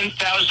have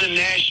 10,000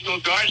 National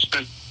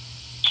Guardsmen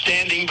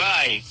standing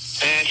by,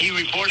 and he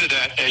reported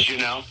that, as you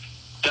know.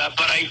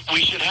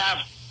 We should have,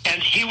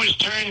 and he was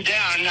turned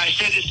down. And I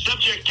said it's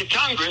subject to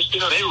Congress. They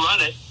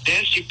run it.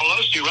 Nancy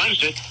Pelosi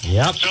runs it.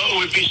 Yep. So it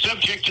would be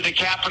subject to the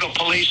Capitol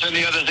Police and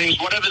the other things,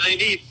 whatever they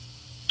need.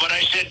 But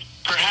I said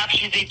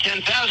perhaps you need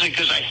 10,000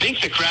 because I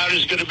think the crowd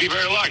is going to be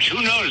very large.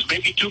 Who knows?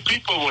 Maybe 2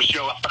 people will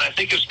show up, but I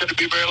think it's going to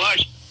be very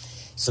large.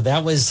 So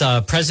that was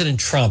President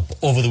Trump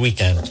over the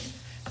weekend.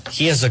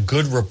 He has a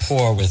good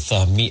rapport with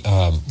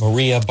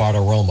Maria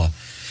Bartiromo.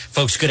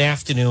 Folks, good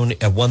afternoon.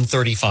 At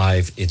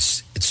 1:35,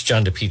 it's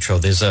John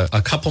DePietro. There's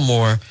a couple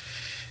more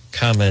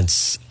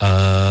comments.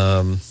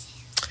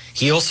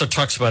 He also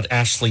talks about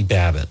Ashley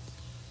Babbitt.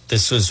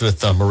 This was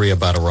with Maria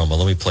Bartiromo.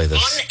 Let me play this.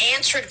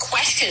 Unanswered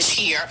questions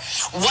here.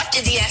 What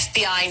did the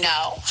FBI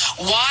know?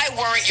 Why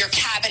weren't your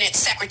cabinet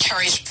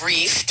secretaries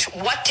briefed?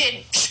 What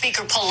did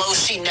Speaker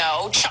Pelosi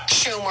know? Chuck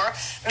Schumer,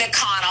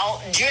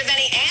 McConnell? Do you have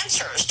any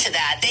answers to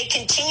that? They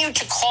continue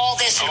to call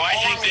this an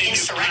armed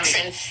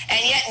insurrection,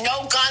 and yet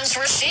no guns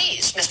were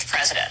seized, Mr.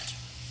 President.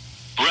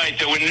 Right.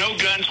 There were no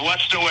guns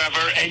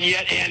whatsoever, and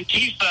yet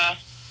Antifa,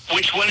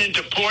 which went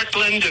into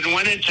Portland and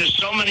went into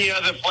so many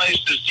other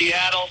places,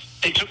 Seattle,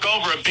 they took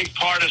over a big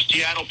part of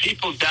Seattle.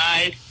 People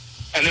died,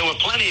 and there were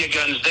plenty of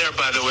guns there,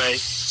 by the way.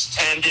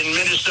 And in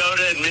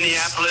Minnesota and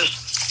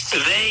Minneapolis,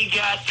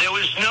 there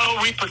was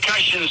no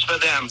repercussions for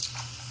them.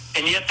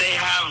 And yet they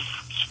have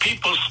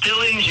people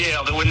still in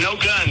jail. There were no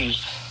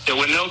guns.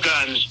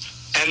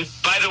 And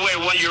by the way,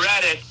 while you're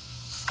at it,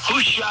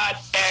 who shot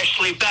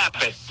Ashley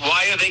Babbitt?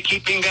 Why are they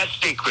keeping that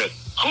secret?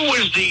 Who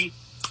was the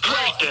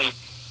person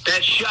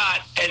that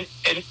shot an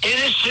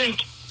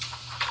innocent,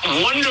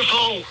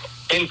 wonderful,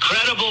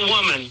 incredible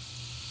woman,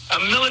 a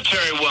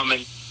military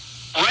woman,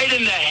 right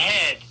in the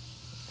head?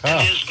 And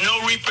there's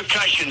no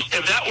repercussions.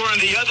 If that were on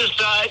the other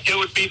side, it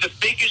would be the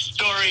biggest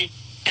story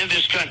in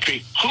this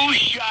country. Who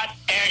shot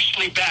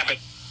Ashley Babbitt?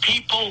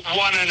 People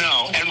want to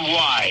know, and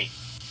why.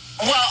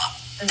 Well,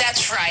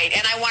 that's right,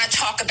 and I want to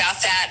talk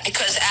about that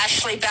because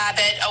Ashley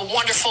Babbitt, a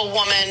wonderful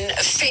woman.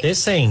 They're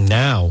saying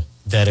now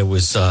that it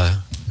was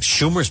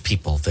Schumer's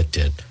people that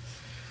did.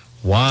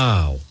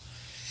 Wow.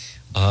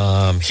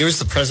 Here's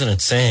the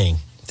president saying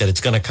that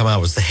it's going to come out.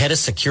 It was the head of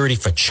security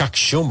for Chuck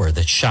Schumer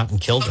that shot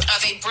and killed her.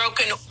 Of a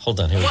broken...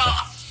 Hold on, here we go.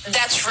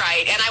 That's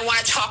right, and I want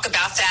to talk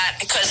about that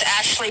because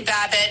Ashley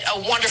Babbitt,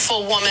 a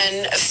wonderful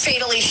woman,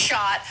 fatally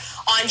shot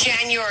on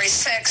January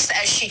 6th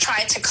as she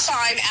tried to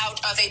climb out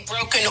of a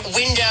broken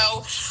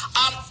window.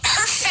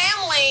 Her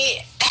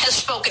family has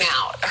spoken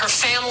out. Her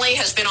family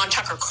has been on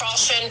Tucker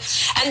Carlson,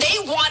 and they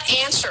want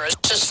answers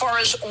as far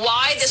as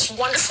why this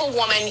wonderful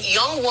woman,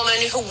 young woman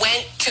who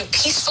went to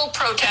peaceful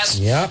protest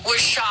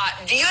was shot.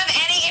 Do you have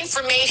any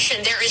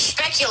information? There is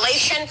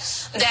speculation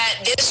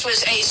that this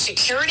was a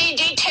security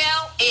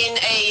detail in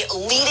a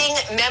leading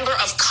member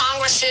of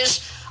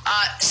Congress's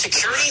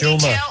security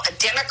detail, a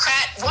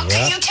Democrat. What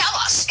can you tell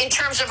us in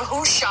terms of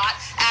who shot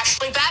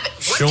Ashley Babbitt?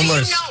 What do you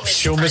know, Mr.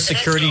 Schumer's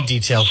security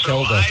detail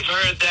killed her. I've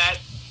heard that.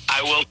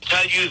 I will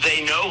tell you,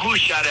 they know who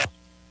shot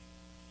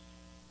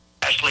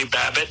Ashley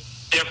Babbitt.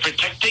 They're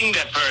protecting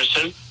that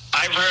person.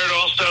 I've heard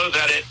also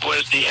that it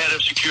was the head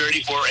of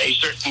security for a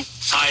certain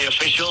high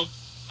official,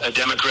 a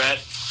Democrat.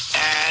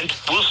 And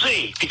we'll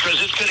see,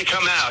 because it's going to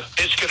come out.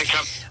 It's going to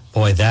come.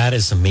 Boy, that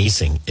is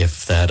amazing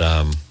if that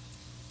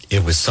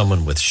it was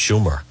someone with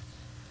Schumer.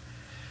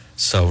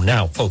 So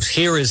now, folks,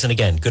 here is, and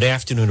again, good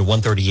afternoon at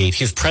 1:38.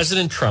 Here's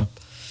President Trump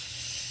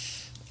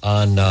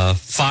on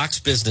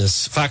Fox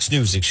News,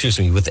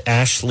 with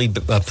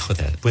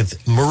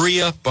with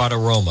Maria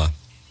Bartiromo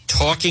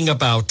talking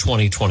about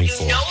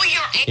 2024. You know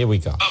here we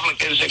go.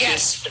 Republicans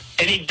against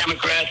any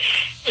Democrat.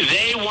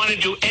 They want to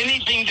do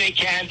anything they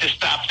can to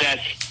stop that.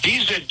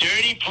 These are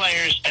dirty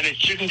players, and it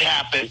shouldn't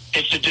happen.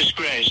 It's a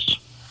disgrace.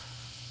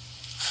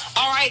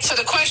 All right, so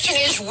the question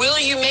is, will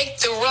you make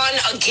the run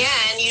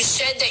again? You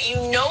said that you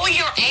know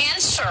your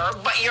answer,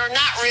 but you're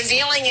not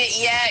revealing it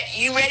yet.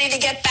 You ready to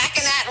get back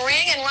in that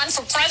ring and run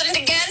for president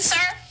again, sir?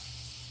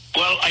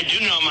 Well, I do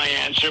know my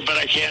answer, but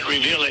I can't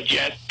reveal it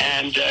yet,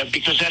 and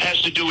because that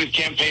has to do with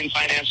campaign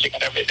financing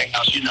and everything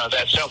else, you know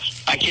that. So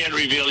I can't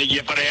reveal it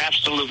yet, but I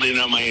absolutely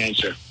know my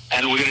answer.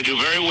 And we're going to do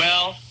very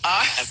well,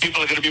 and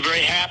people are going to be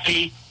very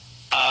happy,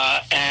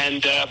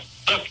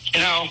 look,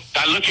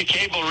 I look at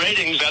cable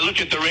ratings. I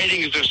look at the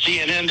ratings of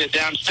CNN. They're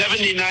down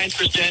 79%.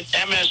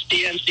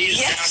 MSDNC is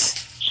down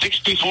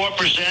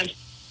 64%.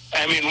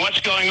 I mean,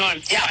 what's going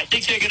on? Yeah. I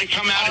think they're going to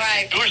come out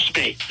and endorse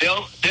me.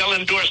 They'll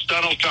endorse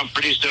Donald Trump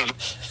pretty soon.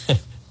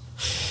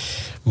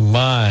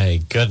 My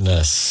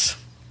goodness.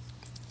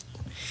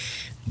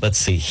 Let's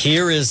see.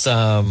 Here is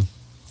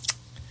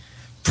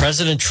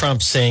President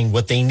Trump saying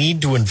what they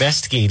need to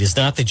investigate is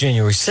not the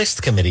January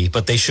 6th committee,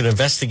 but they should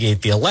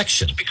investigate the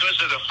election.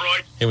 Because of the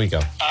fraud. Here we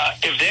go.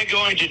 If they're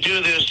going to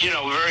do this,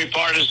 very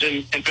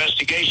partisan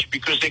investigation,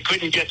 because they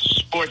couldn't get the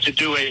support to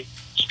do a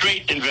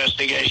straight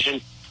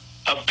investigation,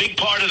 a big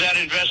part of that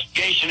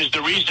investigation is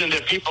the reason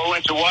that people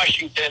went to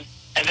Washington,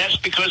 and that's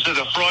because of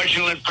the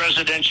fraudulent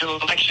presidential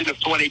election of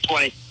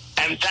 2020.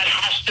 And that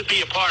has to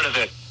be a part of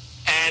it.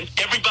 And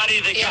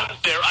everybody that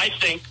got there, I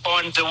think,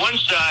 on the one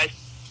side,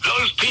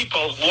 those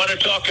people want to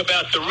talk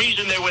about the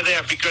reason they were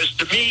there, because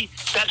to me,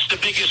 that's the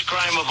biggest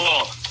crime of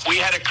all. We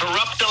had a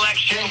corrupt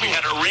election, we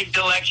had a rigged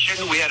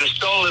election, we had a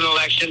stolen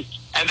election,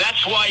 and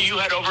that's why you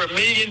had over 1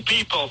 million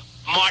people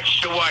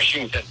march to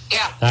Washington.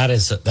 Yeah. That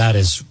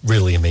is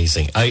really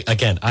amazing.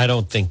 I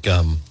don't think.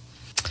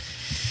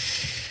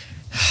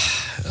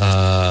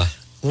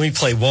 Let me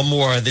play one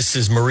more. This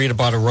is Marita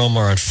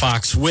Bartiromo on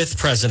Fox with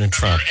President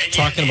Trump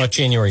talking about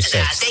January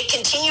 6th. They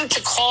continue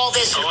to call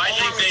this an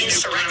armed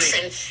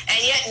insurrection,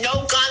 and yet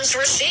no guns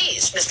were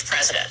seized, Mr.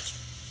 President.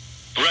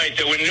 Right,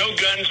 there were no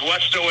guns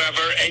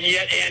whatsoever, and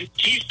yet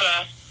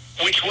Antifa,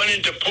 which went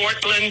into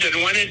Portland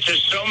and went into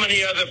so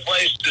many other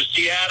places,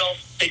 Seattle,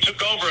 they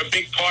took over a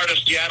big part of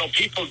Seattle.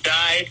 People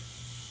died,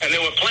 and there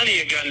were plenty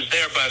of guns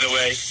there, by the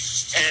way.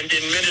 And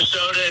in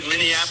Minnesota and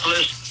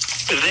Minneapolis,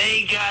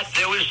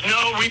 there was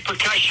no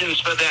repercussions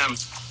for them,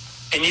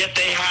 and yet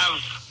they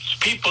have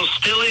people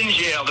still in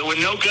jail. There were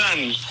no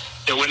guns.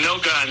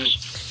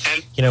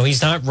 And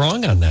he's not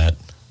wrong on that.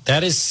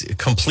 That is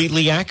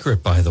completely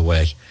accurate, by the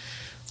way.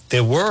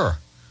 There were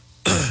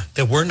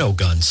no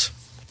guns.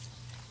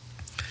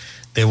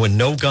 There were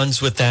no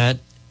guns with that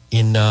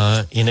in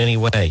any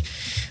way.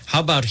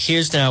 How about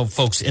here's now,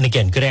 folks, and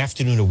again, good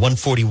afternoon at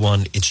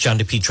 1:41. It's John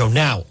DePietro.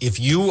 Now, if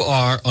you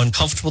are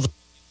uncomfortable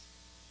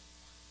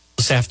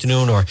this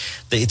afternoon, or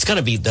it's going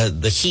to be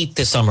the heat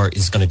this summer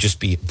is going to just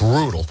be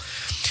brutal,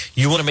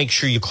 you want to make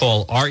sure you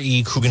call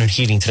R.E. Coogan and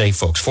Heating today,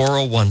 folks.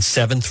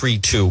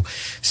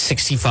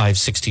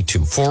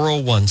 401-732-6562.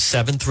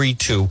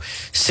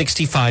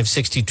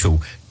 401-732-6562.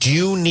 Do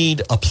you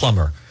need a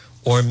plumber?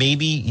 Or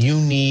maybe you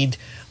need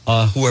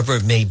whoever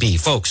it may be.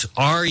 Folks,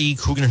 R.E.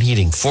 Coogan and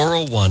Heating,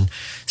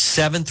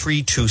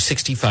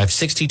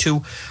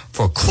 401-732-6562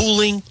 for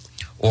cooling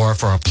or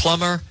for a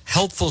plumber.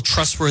 Helpful,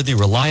 trustworthy,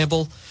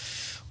 reliable.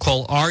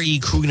 Call R.E.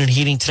 Coogan and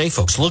Heating today,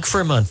 folks. Look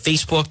for him on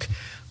Facebook.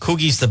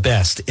 Coogie's the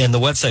best. And the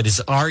website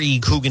is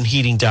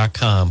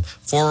recooganheating.com.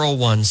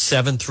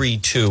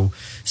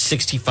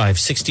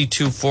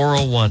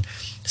 401-732-6562.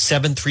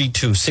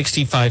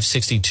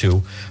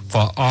 401-732-6562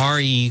 for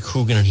R.E.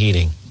 Coogan and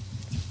Heating.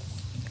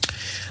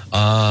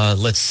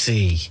 Let's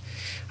see.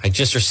 I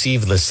just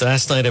received this.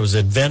 Last night I was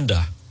at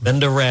Venda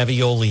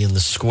Ravioli in the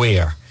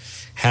Square,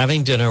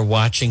 having dinner,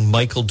 watching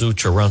Michael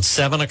Dutra around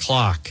 7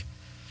 o'clock.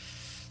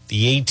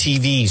 The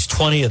ATVs,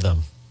 20 of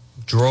them,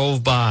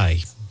 drove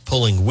by,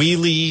 pulling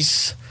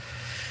wheelies.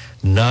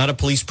 Not a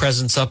police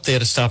presence up there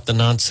to stop the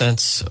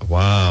nonsense.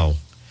 Wow.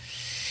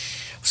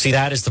 See,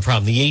 that is the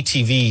problem. The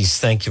ATVs,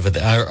 thank you for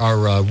that,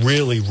 are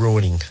really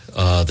ruining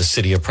the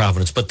city of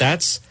Providence. But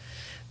that's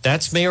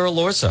Mayor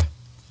Elorza.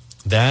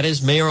 That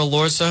is Mayor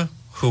Elorza,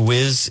 who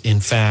is,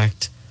 in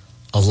fact,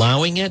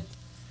 allowing it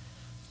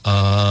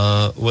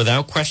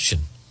without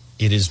question.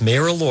 It is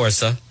Mayor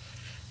Elorza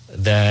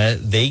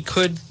that they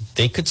could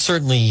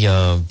certainly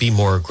be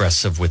more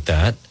aggressive with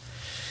that.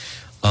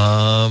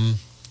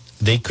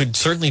 They could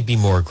certainly be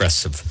more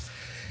aggressive.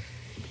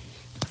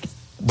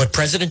 But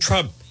President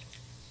Trump,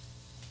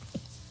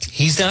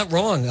 he's not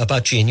wrong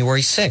about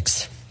January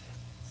 6th.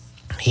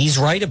 He's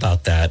right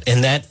about that.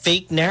 And that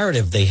fake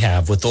narrative they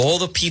have with all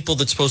the people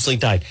that supposedly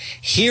died.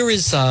 Here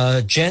is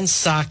Jen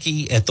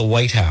Psaki at the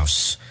White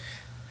House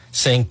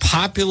saying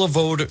popular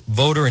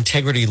voter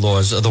integrity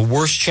laws are the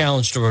worst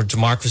challenge to our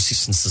democracy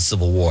since the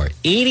Civil War.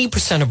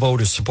 80% of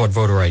voters support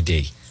voter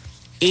ID.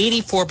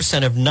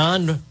 84% of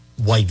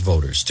non-white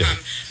voters do.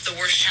 The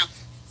worst challenge.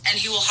 And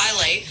he will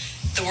highlight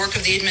the work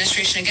of the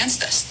administration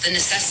against this, the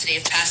necessity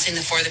of passing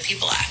the For the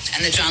People Act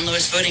and the John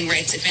Lewis Voting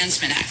Rights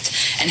Advancement Act,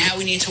 and how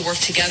we need to work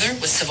together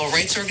with civil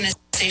rights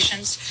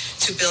organizations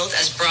to build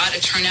as broad a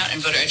turnout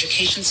and voter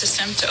education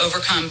system to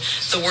overcome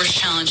the worst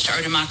challenge to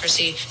our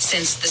democracy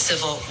since the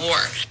Civil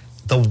War.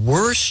 The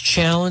worst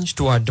challenge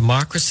to our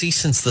democracy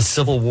since the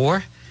Civil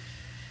War?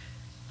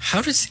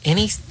 How does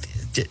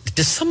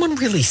does someone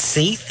really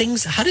say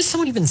things? How does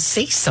someone even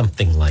say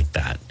something like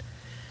that?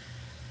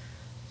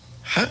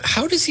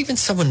 How does even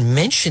someone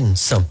mention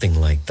something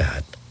like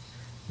that?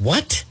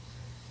 What?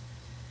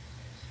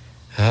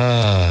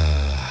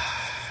 Now,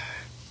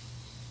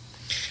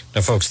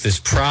 folks,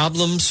 there's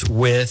problems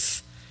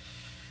with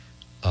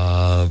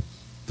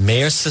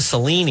Mayor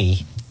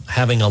Cicilline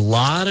having a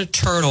lot of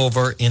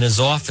turnover in his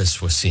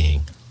office, we're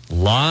seeing. A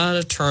lot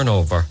of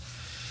turnover.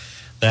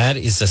 That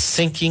is a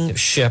sinking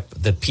ship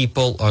that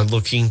people are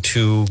looking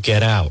to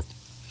get out.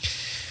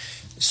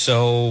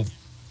 So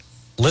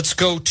let's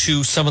go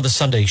to some of the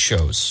Sunday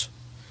shows.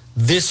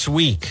 This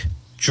week,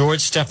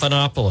 George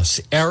Stephanopoulos,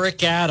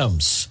 Eric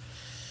Adams,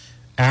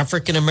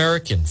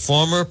 African-American,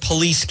 former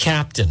police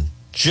captain,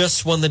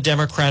 just won the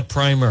Democrat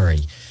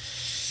primary.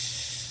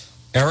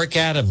 Eric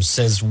Adams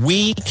says,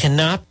 we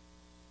cannot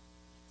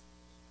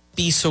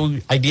be so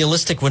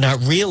idealistic, we're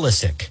not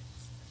realistic.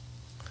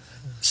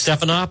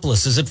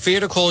 Stephanopoulos, is it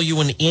fair to call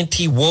you an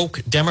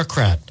anti-woke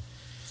Democrat?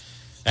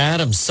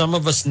 Adams, some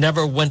of us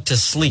never went to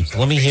sleep.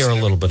 Let me hear a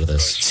little bit of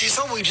this. See,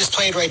 something we just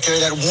played right there,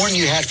 that warning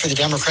you had for the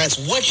Democrats.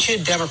 What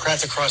should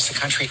Democrats across the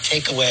country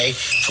take away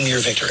from your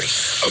victory?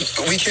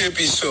 We can't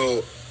be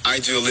so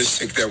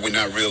idealistic that we're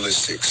not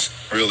realistic.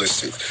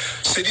 realistic.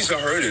 Cities are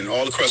hurting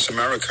all across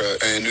America,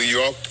 and New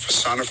York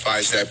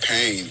personifies that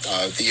pain.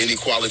 The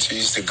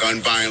inequalities, the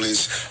gun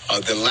violence,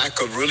 the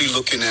lack of really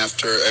looking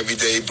after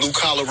everyday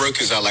blue-collar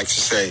workers, I like to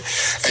say.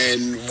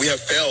 And we have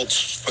failed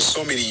for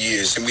so many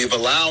years, and we've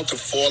allowed the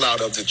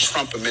fallout of the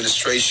Trump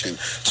administration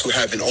to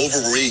have an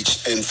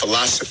overreach in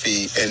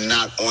philosophy and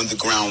not on the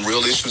ground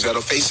real issues that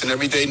are facing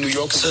everyday New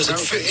Yorkers. So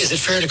is it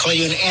fair to call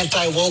you an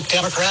anti-woke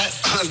Democrat?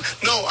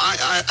 No,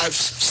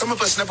 some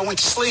of us never went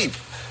to sleep.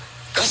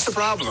 That's the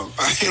problem.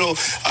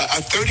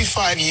 A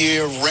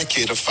 35-year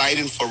record of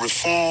fighting for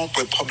reform,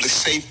 with public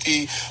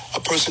safety, a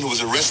person who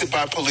was arrested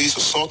by police,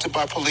 assaulted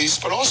by police,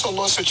 but also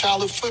lost a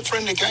childhood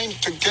friend to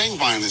gang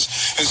violence.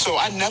 And so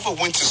I never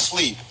went to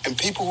sleep. And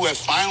people who have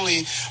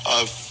finally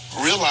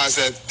realized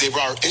that there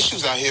are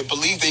issues out here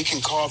believe they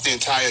can carve the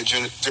entire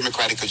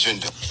Democratic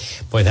agenda.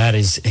 Boy,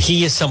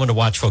 he is someone to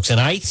watch, folks. And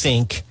I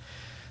think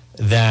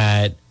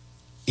that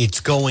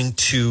it's going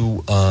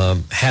to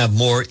have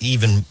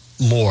even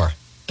more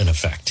an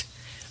effect.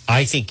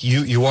 I think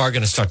you are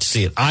going to start to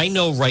see it. I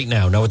know right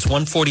now, it's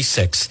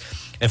 1:46.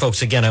 And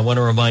folks, again, I want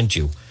to remind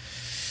you,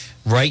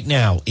 right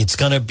now, it's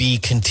going to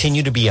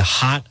continue to be a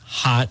hot,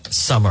 hot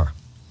summer.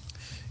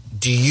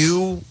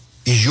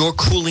 Is your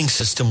cooling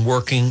system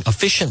working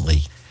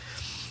efficiently?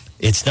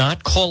 It's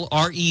not. Call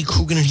R.E.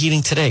 Coogan and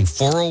Heating today,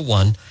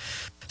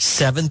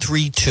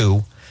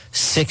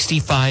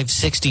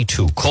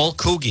 401-732-6562. Call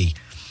Coogie.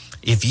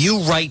 If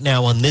you right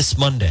now on this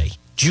Monday,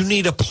 do you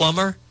need a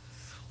plumber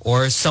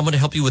or someone to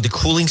help you with the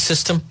cooling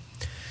system?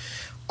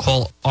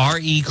 Call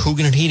R.E.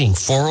 Coogan and Heating,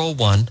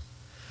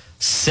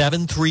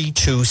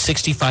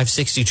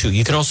 401-732-6562.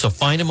 You can also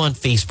find him on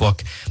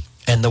Facebook,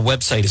 and the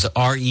website is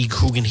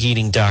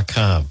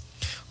recooganheating.com.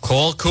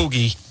 Call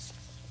Coogie.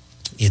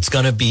 It's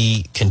going to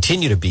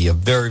continue to be a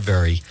very,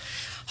 very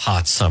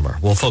hot summer.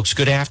 Well, folks,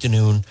 good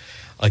afternoon.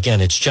 Again,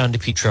 it's John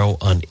DePietro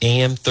on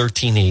AM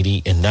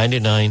 1380 and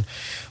 99.9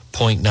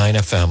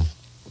 FM.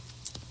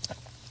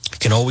 You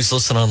can always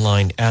listen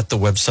online at the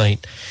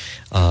website,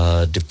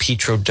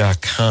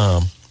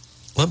 DePietro.com.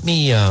 Let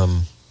me, I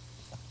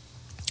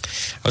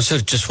also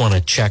just want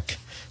to check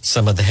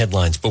some of the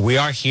headlines, but we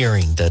are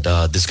hearing that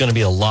there's going to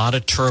be a lot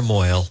of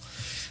turmoil.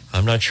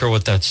 I'm not sure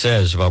what that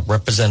says about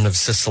Representative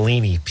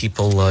Cicilline,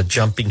 people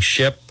jumping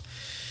ship.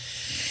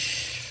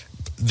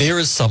 There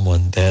is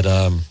someone that,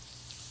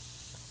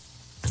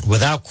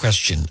 without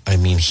question, I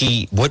mean,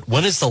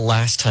 when is the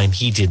last time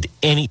he did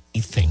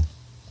anything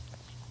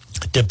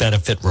to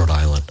benefit Rhode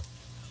Island?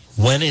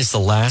 When is the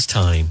last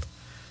time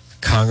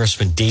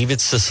Congressman David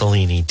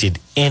Cicilline did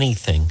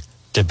anything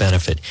to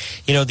benefit?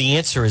 The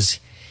answer is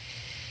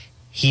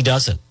he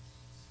doesn't.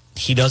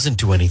 He doesn't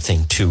do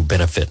anything to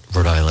benefit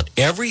Rhode Island.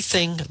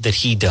 Everything that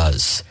he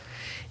does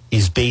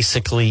is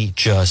basically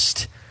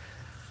just,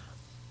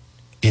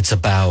 it's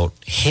about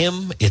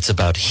him, it's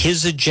about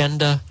his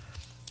agenda,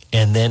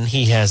 and then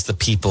he has the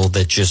people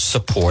that just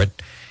support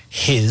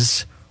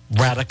his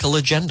radical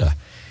agenda.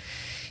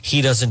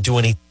 He doesn't do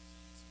anything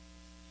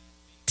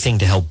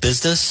to help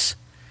business.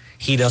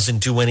 He doesn't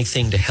do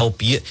anything to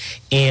help you.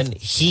 And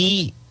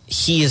he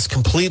is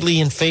completely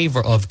in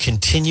favor of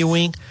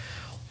continuing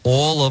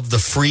all of the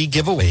free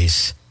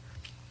giveaways.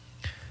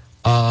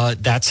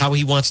 That's how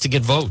he wants to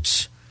get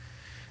votes.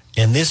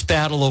 And this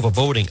battle over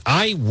voting,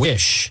 I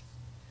wish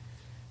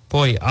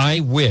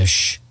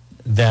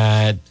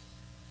that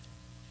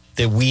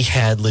we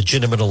had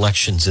legitimate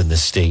elections in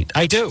this state.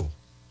 I do.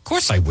 Of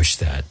course I wish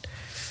that.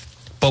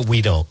 But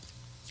we don't.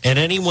 And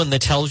anyone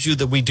that tells you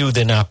that we do,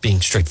 they're not being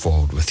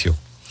straightforward with you.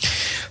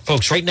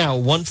 Folks, right now,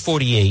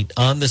 1:48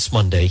 on this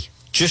Monday,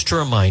 just a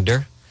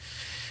reminder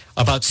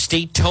about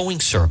State Towing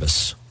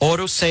Service.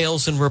 Auto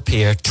sales and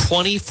repair,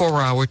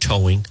 24-hour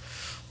towing,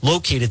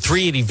 located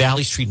 380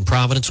 Valley Street in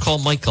Providence. Call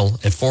Michael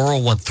at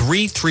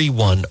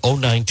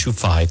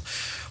 401-331-0925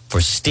 for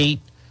State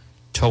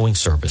Towing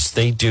Service.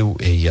 They do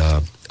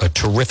a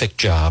terrific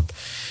job,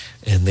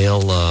 and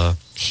they'll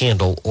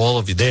handle all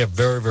of you. They are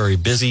very, very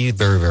busy,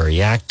 very,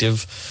 very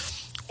active.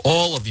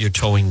 All of your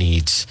towing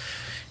needs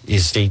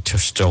is State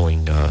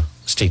Towing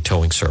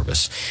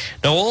Service.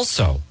 Now,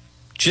 also,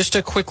 just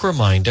a quick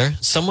reminder,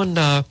 someone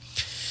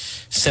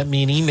sent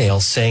me an email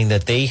saying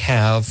that they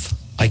have,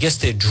 I guess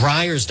their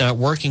dryer's not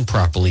working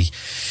properly.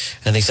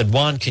 And they said,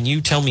 Juan, can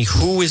you tell me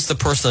who is the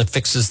person that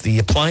fixes the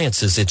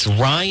appliances? It's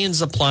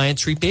Ryan's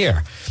Appliance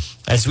Repair.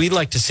 As we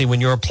like to say, when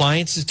your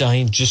appliance is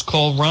dying, just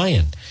call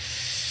Ryan.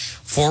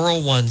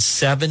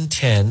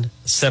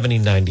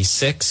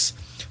 401-710-7096.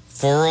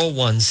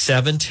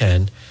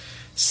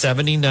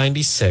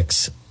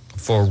 401-710-7096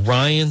 for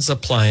Ryan's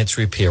Appliance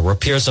Repair.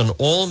 Repairs on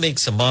all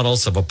makes and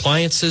models of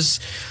appliances.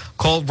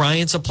 Call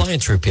Ryan's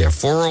Appliance Repair.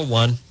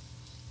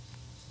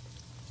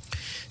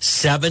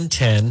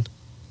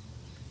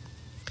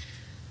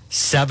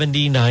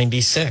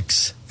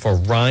 401-710-7096 for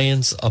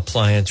Ryan's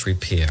Appliance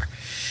Repair.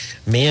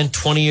 Man,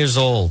 20 years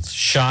old,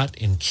 shot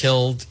and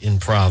killed in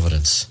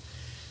Providence.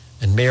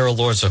 And Mayor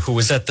Elorza, who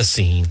was at the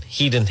scene,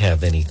 he didn't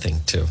have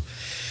anything to.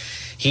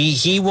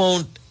 They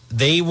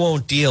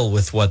won't deal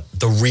with what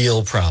the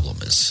real problem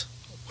is,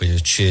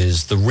 which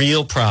is the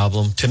real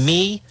problem to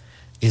me,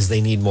 is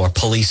they need more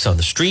police on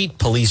the street.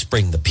 Police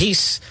bring the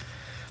peace.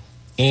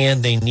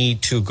 And they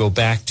need to go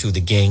back to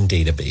the gang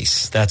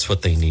database. That's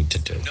what they need to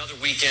do. Another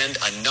weekend,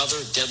 another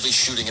deadly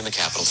shooting in the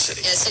capital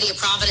city. The city of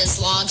Providence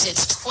logged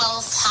its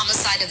 12th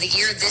homicide of the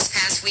year this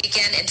past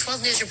weekend. And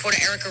 12 News reporter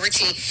Erica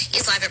Ritchie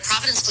is live at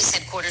Providence Police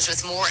Headquarters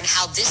with more on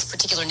how this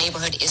particular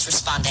neighborhood is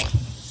responding.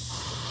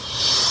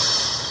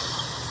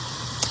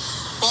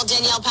 Well,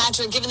 Danielle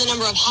Patrick, given the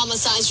number of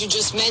homicides you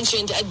just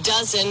mentioned, a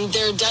dozen,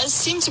 there does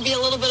seem to be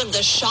a little bit of the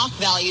shock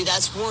value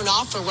that's worn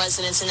off for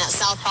residents in that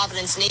South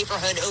Providence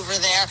neighborhood over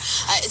there.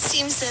 It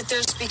seems that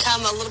there's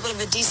become a little bit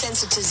of a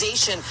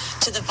desensitization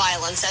to the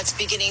violence that's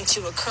beginning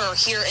to occur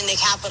here in the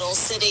capital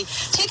city.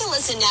 Take a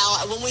listen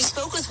now. When we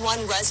spoke with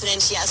one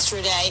resident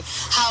yesterday,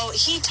 how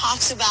he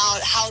talks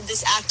about how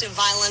this act of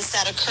violence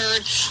that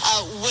occurred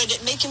would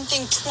make him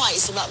think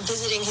twice about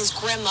visiting his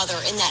grandmother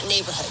in that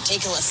neighborhood.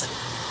 Take a listen.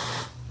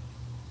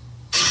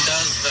 It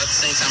does, but at the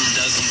same time it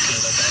doesn't,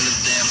 because at the end of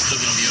the day, I'm still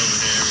going to be over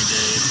there every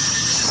day.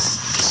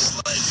 It's just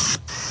life.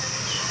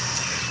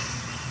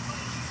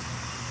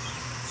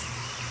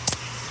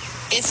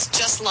 It's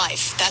just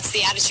life. That's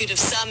the attitude of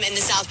some in the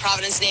South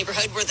Providence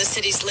neighborhood where the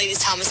city's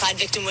latest homicide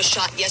victim was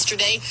shot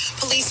yesterday.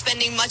 Police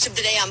spending much of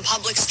the day on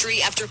Public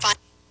Street after finding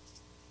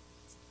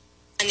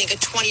a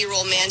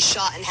 20-year-old man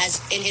shot and has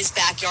in his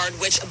backyard,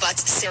 which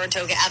abuts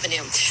Saratoga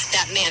Avenue.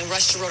 That man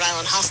rushed to Rhode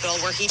Island Hospital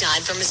where he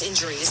died from his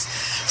injuries.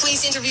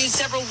 Police interviewed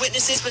several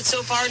witnesses, but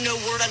so far no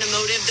word on a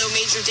motive, though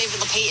Major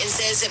David LePayton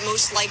says it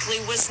most likely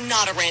was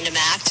not a random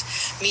act.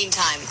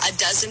 Meantime, a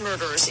dozen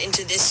murders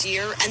into this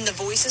year, and the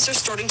voices are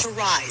starting to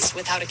rise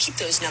with how to keep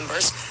those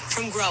numbers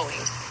from growing.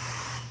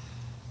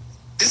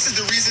 This is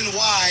the reason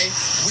why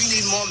we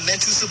need more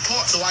mental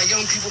support so our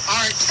young people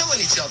aren't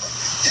killing each other.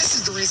 This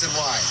is the reason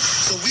why.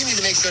 So we need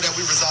to make sure that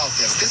we resolve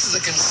this. This is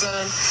a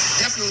concern,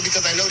 definitely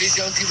because I know these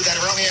young people that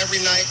are out here every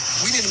night.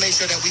 We need to make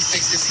sure that we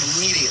fix this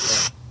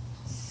immediately.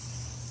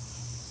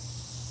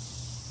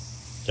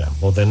 Yeah,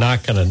 well,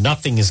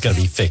 nothing is going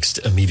to be fixed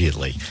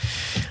immediately.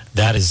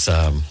 That is,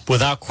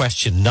 without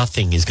question,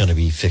 nothing is going to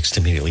be fixed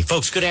immediately.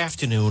 Folks, good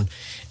afternoon.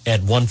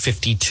 At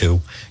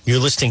 1:52, you're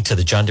listening to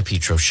the John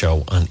DePietro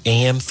Show on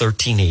AM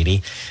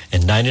 1380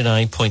 and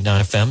 99.9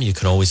 FM. You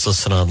can always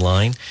listen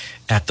online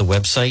at the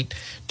website,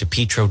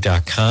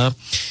 DePietro.com.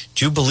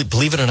 Do you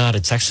believe it or not,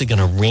 it's actually going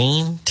to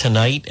rain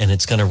tonight, and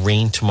it's going to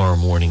rain tomorrow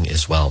morning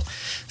as well.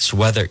 This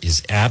weather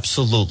is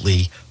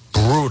absolutely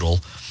brutal.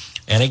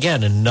 And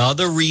again,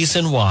 another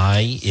reason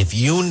why, if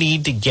you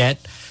need to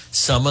get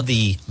some of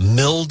the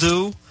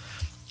mildew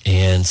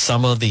and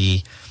some of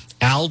the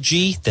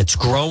algae that's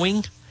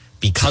growing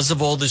because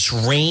of all this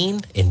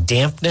rain and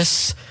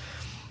dampness,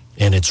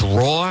 and it's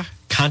raw,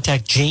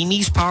 contact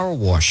Jamie's Power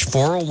Wash,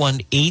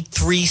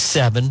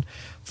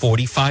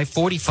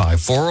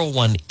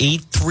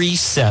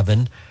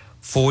 401-837-4545,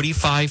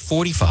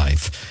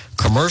 401-837-4545.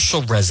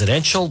 Commercial,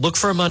 residential, look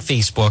for him on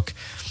Facebook.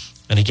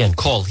 And again,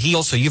 call.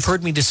 You've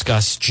heard me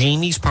discuss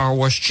Jamie's Power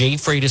Wash, Jay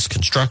Freitas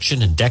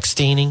Construction and Deck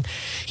Staining.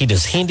 He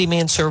does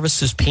handyman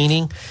services,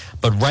 painting.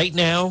 But right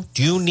now,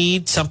 do you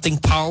need something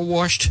power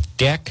washed?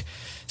 Deck,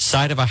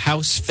 side of a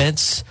house,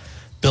 fence,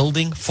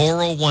 building,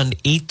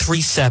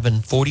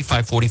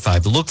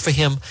 401-837-4545. Look for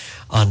him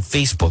on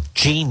Facebook,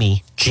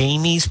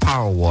 Jamie's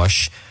Power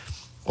Wash,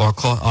 or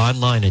call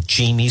online at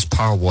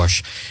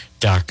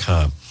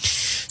jamiespowerwash.com.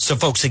 So,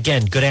 folks,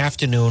 again, good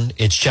afternoon.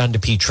 It's John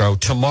DePietro.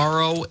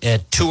 Tomorrow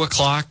at 2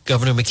 o'clock,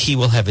 Governor McKee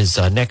will have his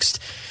next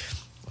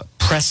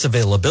press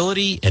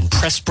availability and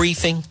press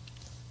briefing.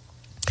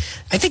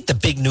 I think the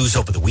big news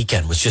over the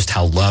weekend was just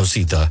how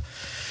lousy the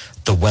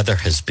weather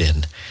has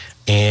been.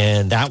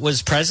 And that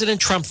was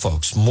President Trump,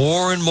 folks.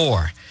 More and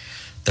more,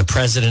 the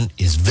president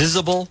is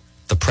visible.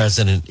 The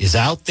president is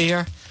out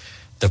there.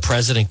 The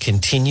president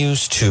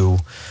continues to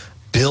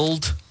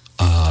build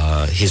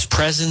his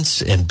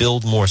presence and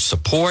build more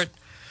support.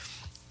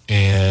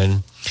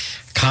 And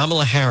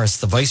Kamala Harris,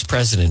 the vice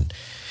president,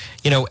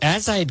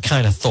 as I had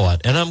kind of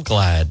thought, and I'm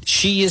glad,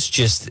 she is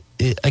just,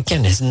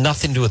 again, has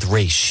nothing to do with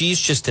race.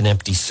 She's just an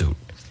empty suit.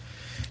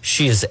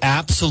 She is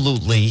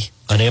absolutely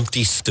an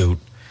empty suit.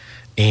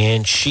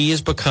 And she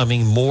is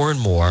becoming more and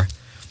more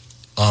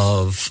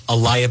of a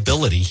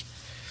liability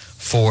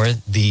for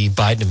the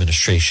Biden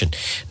administration.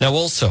 Now,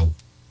 also,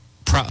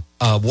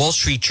 Wall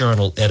Street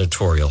Journal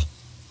editorial,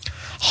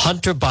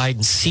 Hunter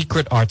Biden's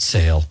secret art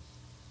sale.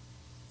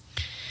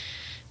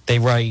 They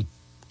write,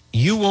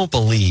 you won't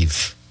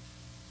believe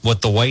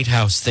what the White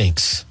House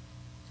thinks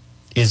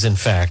is, in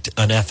fact,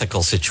 an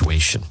ethical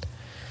situation.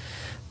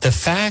 The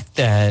fact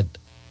that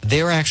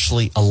they're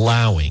actually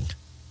allowing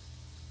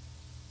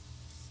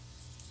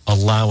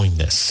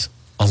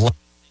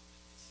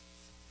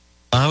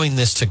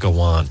this to go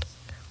on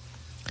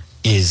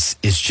is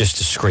just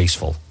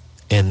disgraceful.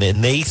 And then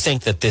they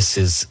think that this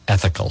is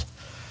ethical,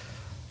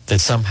 that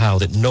somehow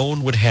that no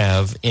one would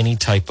have any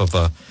type of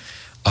a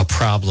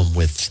problem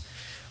with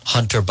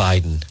Hunter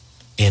Biden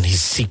and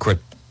his secret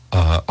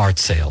art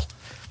sale,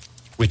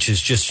 which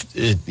is just,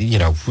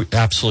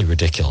 absolutely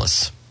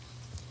ridiculous.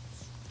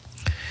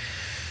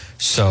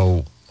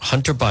 So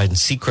Hunter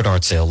Biden's secret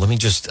art sale.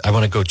 I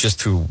want to go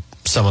just through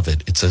some of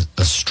it. It's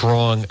a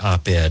strong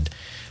op-ed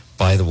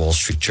by the Wall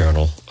Street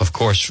Journal. Of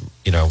course,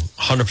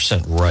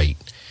 100% right.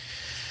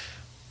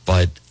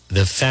 But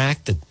the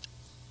fact that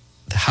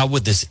how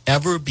would this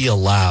ever be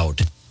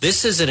allowed?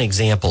 This is an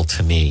example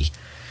to me,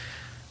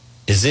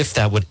 as if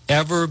that would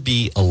ever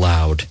be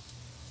allowed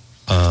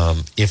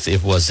if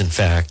it was, in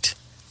fact,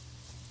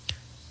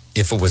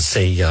 if it was,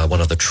 say, one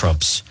of the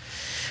Trumps.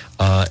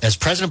 As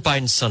President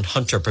Biden's son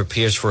Hunter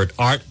prepares for an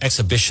art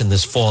exhibition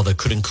this fall that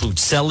could include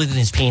selling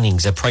his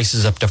paintings at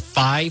prices up to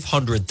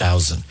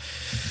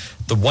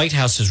 $500,000, the White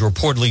House is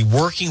reportedly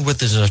working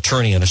with his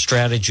attorney on a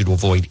strategy to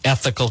avoid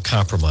ethical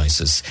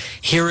compromises.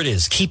 Here it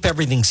is. Keep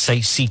everything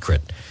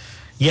secret.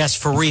 Yes,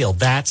 for real.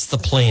 That's the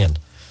plan.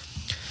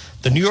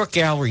 The New York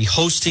gallery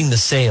hosting the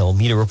sale,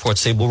 media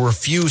reports say, will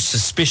refuse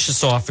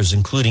suspicious offers,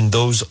 including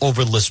those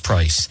over list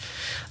price.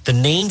 The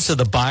names of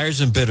the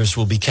buyers and bidders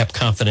will be kept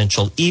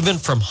confidential, even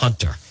from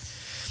Hunter.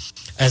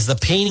 As the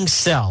paintings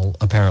sell,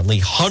 apparently,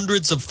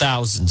 hundreds of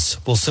thousands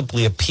will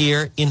simply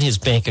appear in his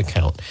bank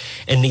account,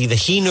 and neither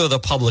he nor the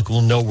public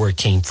will know where it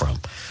came from.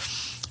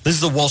 This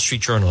is the Wall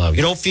Street Journal.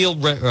 You don't feel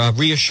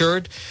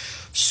reassured?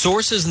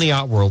 Sources in the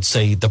art world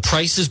say the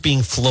prices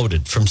being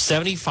floated from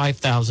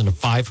 $75,000 to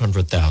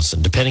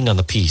 $500,000, depending on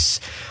the piece,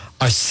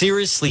 are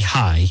seriously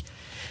high,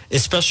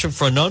 especially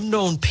for an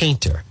unknown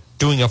painter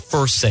doing a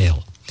first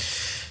sale.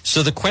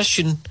 So the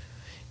question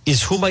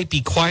is, who might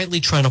be quietly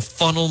trying to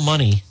funnel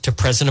money to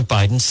President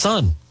Biden's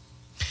son?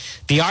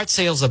 The art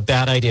sale's a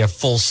bad idea,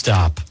 full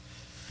stop.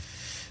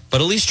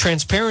 But at least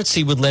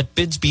transparency would let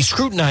bids be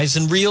scrutinized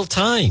in real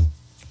time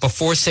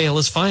before sale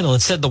is final.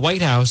 Instead, the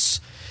White House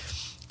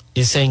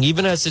is saying,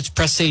 even as its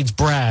press aides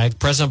brag,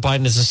 President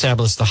Biden has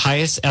established the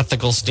highest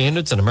ethical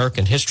standards in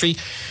American history.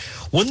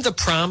 Wouldn't the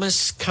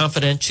promise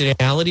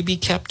confidentiality be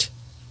kept?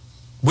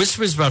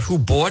 Whispers about who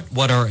bought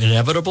what are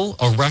inevitable.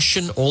 A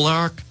Russian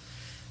oligarch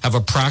have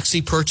a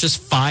proxy purchase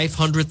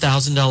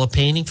 $500,000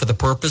 painting for the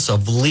purpose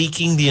of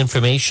leaking the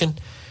information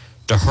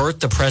to hurt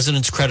the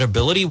president's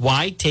credibility.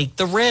 Why take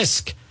the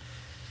risk?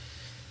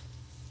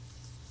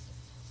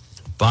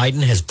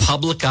 Biden has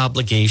public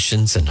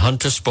obligations, and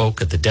Hunter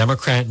spoke at the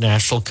Democrat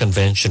National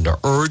Convention to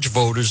urge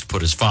voters to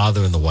put his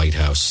father in the White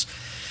House.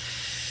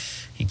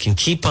 He can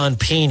keep on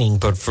painting,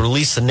 but for at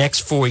least the next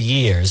 4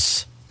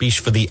 years, be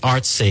for the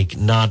art's sake,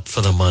 not for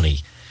the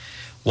money.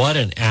 What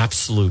an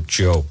absolute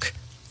joke.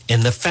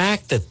 And the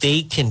fact that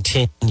they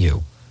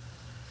continue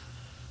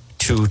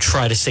to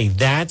try to say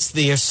that's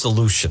their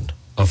solution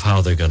of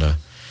how they're going to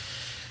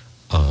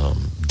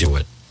do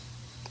it.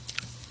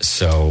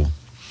 So,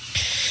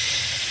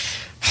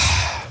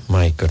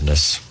 my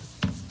goodness.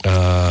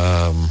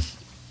 And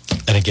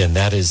again,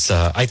 that is,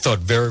 I thought,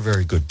 very,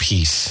 very good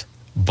piece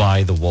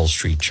by the Wall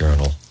Street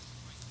Journal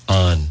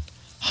on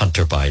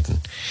Hunter Biden.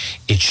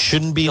 It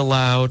shouldn't be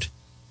allowed.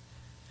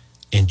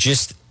 And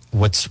just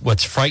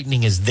what's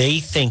frightening is they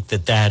think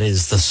that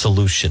is the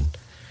solution.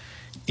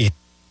 It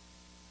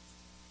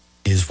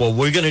is what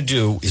we're going to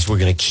do is we're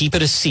going to keep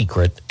it a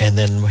secret, and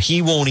then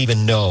he won't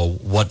even know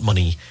what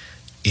money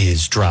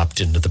is dropped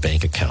into the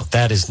bank account.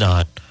 That is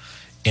not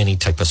any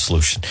type of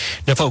solution.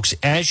 Now, folks,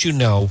 as you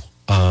know,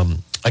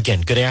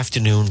 again, good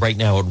afternoon. Right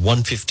now at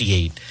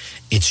 1:58,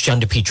 it's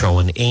John DePietro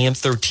on AM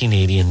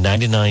 1380 and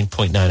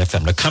 99.9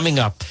 FM. Now, coming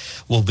up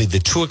will be the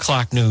 2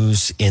 o'clock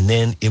news, and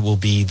then it will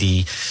be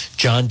the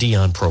John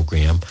Dion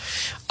program.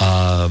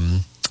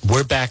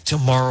 We're back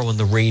tomorrow on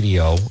the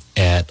radio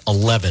at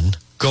 11.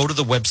 Go to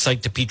the website,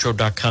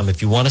 DePietro.com,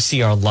 if you want to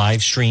see our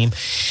live stream.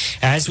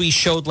 As we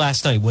showed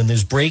last night, when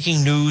there's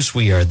breaking news,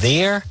 we are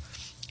there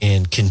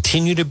and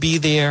continue to be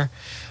there.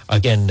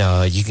 Again,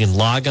 you can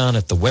log on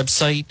at the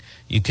website.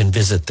 You can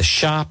visit the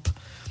shop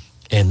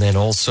and then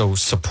also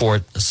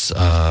support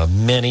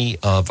many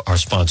of our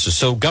sponsors.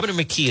 So Governor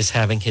McKee is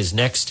having his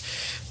next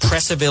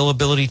press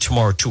availability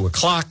tomorrow, 2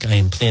 o'clock. I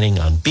am planning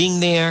on being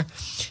there.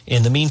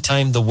 In the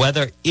meantime, the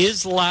weather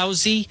is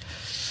lousy,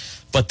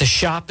 but the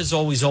shop is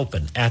always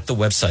open at the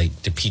website,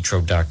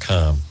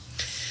 DePietro.com,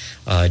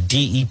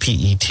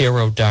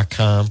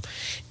 DEPETero.com.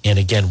 And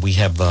again, we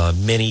have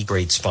many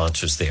great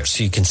sponsors there.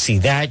 So you can see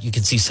that. You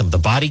can see some of the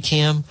body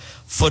cam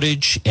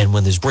footage. And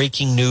when there's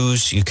breaking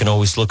news, you can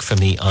always look for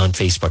me on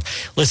Facebook.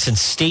 Listen,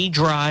 stay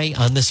dry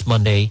on this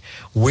Monday.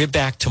 We're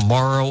back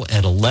tomorrow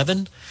at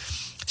 11.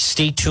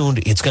 Stay tuned.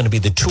 It's going to be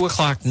the 2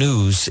 o'clock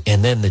news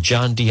and then the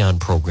John Dion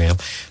program.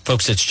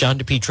 Folks, it's John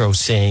DePietro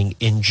saying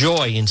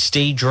enjoy and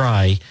stay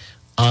dry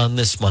on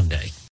this Monday.